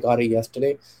yet. I got it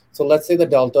yesterday. So let's say the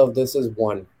delta of this is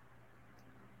 1.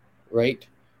 Right?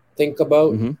 Think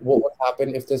about what would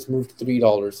happen if this moved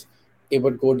 $3. It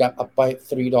would go up by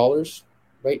 $3,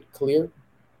 right? Clear?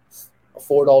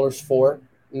 $4, 4.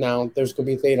 Now there's going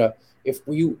to be theta. If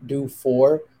we do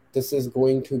 4, this is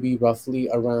going to be roughly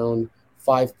around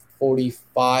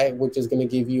 545, which is going to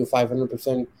give you a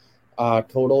 500%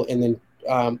 total, and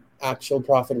then actual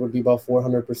profit would be about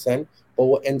 400%. But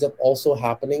what ends up also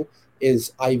happening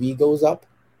is IV goes up,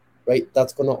 right?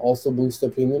 That's going to also boost the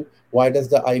premium. Why does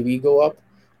the IV go up?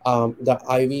 The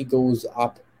IV goes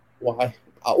up. Why?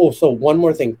 So one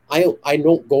more thing. I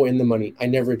don't go in the money. I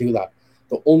never do that.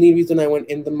 The only reason I went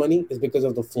in the money is because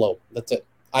of the flow. That's it.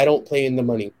 I don't play in the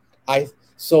money.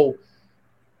 So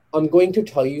I'm going to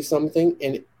tell you something,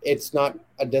 and it's not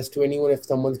a diss to anyone if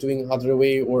someone's doing other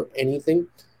way or anything.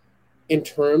 In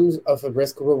terms of a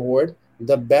risk reward,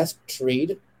 the best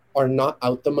trade are not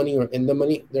out the money or in the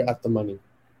money. They're at the money.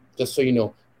 Just so you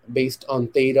know, based on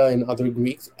theta and other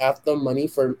Greeks, at the money,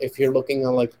 for if you're looking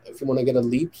at if you want to get a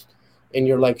leap and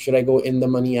you're like, should I go in the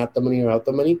money, at the money, or out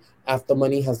the money? At the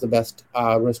money has the best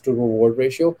risk to reward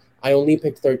ratio. I only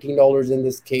picked $13 in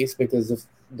this case because of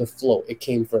the flow. It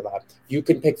came for that. You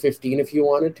can pick 15 if you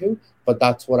wanted to, but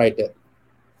that's what I did.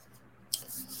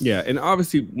 Yeah, and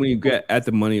obviously when you get at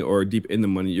the money or deep in the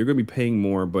money, you're going to be paying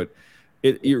more, but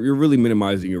you're really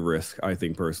minimizing your risk, I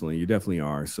think, personally. You definitely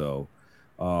are. So,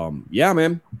 yeah,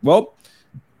 man. Well,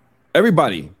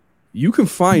 everybody, you can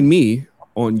find me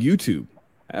on YouTube.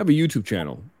 I have a YouTube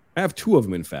channel. I have 2 of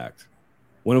them, in fact.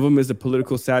 One of them is a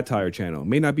political satire channel. It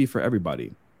may not be for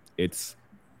everybody. It's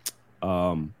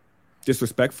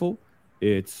disrespectful.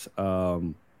 It's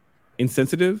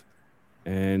insensitive.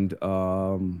 And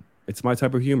it's my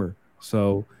type of humor.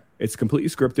 So it's completely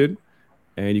scripted.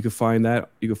 And you can find that.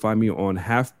 You can find me on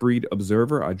Half Breed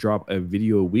Observer. I drop a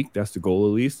video a week. That's the goal,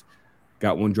 at least.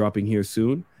 Got one dropping here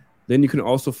soon. Then you can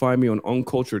also find me on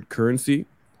Uncultured Currency,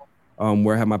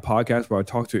 where I have my podcast where I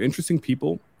talk to interesting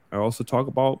people. I also talk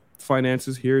about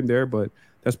finances here and there, but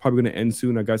that's probably going to end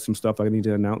soon. I got some stuff I need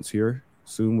to announce here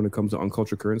soon when it comes to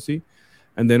Uncultured Currency.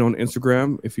 And then on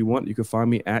Instagram, if you want, you can find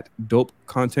me at Dope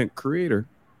Content Creator.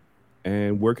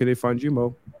 And where can they find you,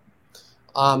 Mo?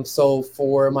 So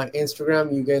for my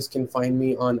Instagram, you guys can find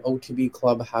me on OTB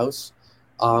Clubhouse.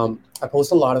 I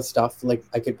post a lot of stuff. Like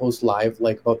I could post live,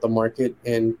 like about the market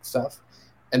and stuff.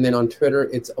 And then on Twitter,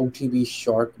 it's OTB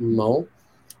Shark Mo.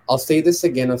 I'll say this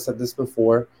again. I've said this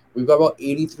before. We've got about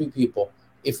 83 people.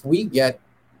 If we get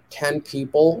 10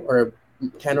 people or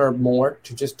 10 or more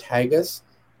to just tag us,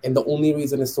 and the only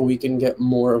reason is so we can get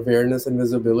more awareness and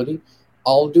visibility,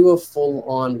 I'll do a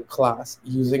full-on class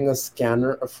using a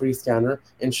scanner, a free scanner,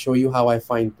 and show you how I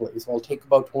find plays. So I'll take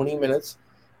about 20 minutes,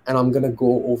 and I'm going to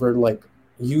go over,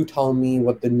 you tell me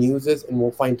what the news is, and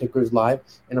we'll find tickers live,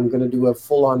 and I'm going to do a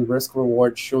full-on risk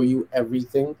reward, show you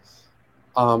everything.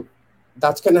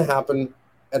 That's going to happen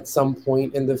at some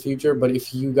point in the future, but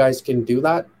if you guys can do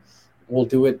that, we'll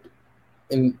do it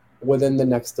within the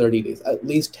next 30 days. At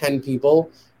least 10 people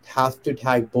have to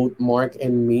tag both Mark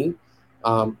and me,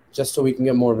 just so we can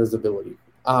get more visibility.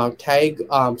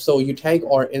 So you tag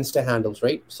our Insta handles,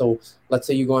 right? So let's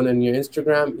say you go on your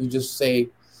Instagram, you just say,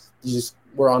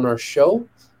 we're on our show,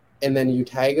 and then you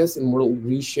tag us and we'll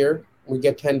reshare. We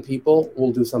get 10 people,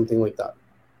 we'll do something like that.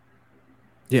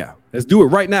 Yeah, let's do it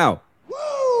right now.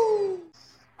 Woo!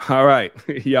 All right,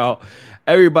 y'all.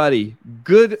 Everybody,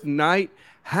 good night.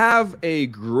 Have a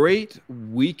great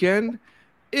weekend.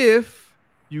 If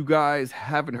you guys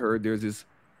haven't heard, there's this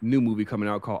new movie coming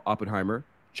out called Oppenheimer.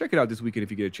 Check it out this weekend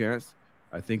if you get a chance.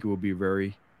 I think it will be a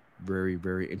very, very,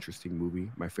 very interesting movie.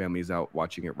 My family is out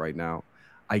watching it right now.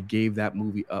 I gave that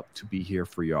movie up to be here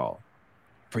for y'all.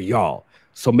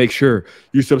 So make sure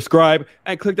you subscribe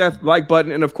and click that like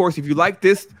button. And of course, if you like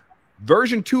this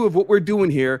version 2 of what we're doing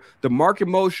here, the Mark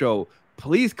and Moh Show,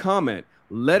 please comment.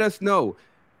 Let us know.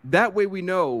 That way we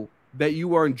know that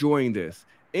you are enjoying this.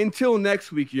 Until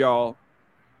next week, y'all,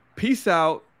 peace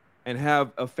out and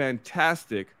have a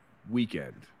fantastic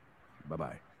weekend.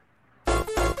 Bye-bye.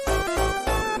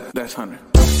 That's 100.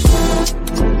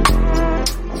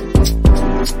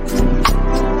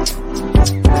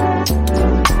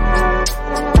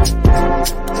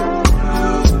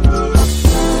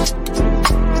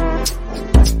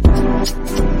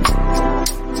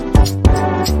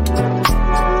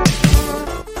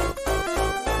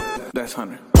 That's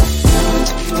 100.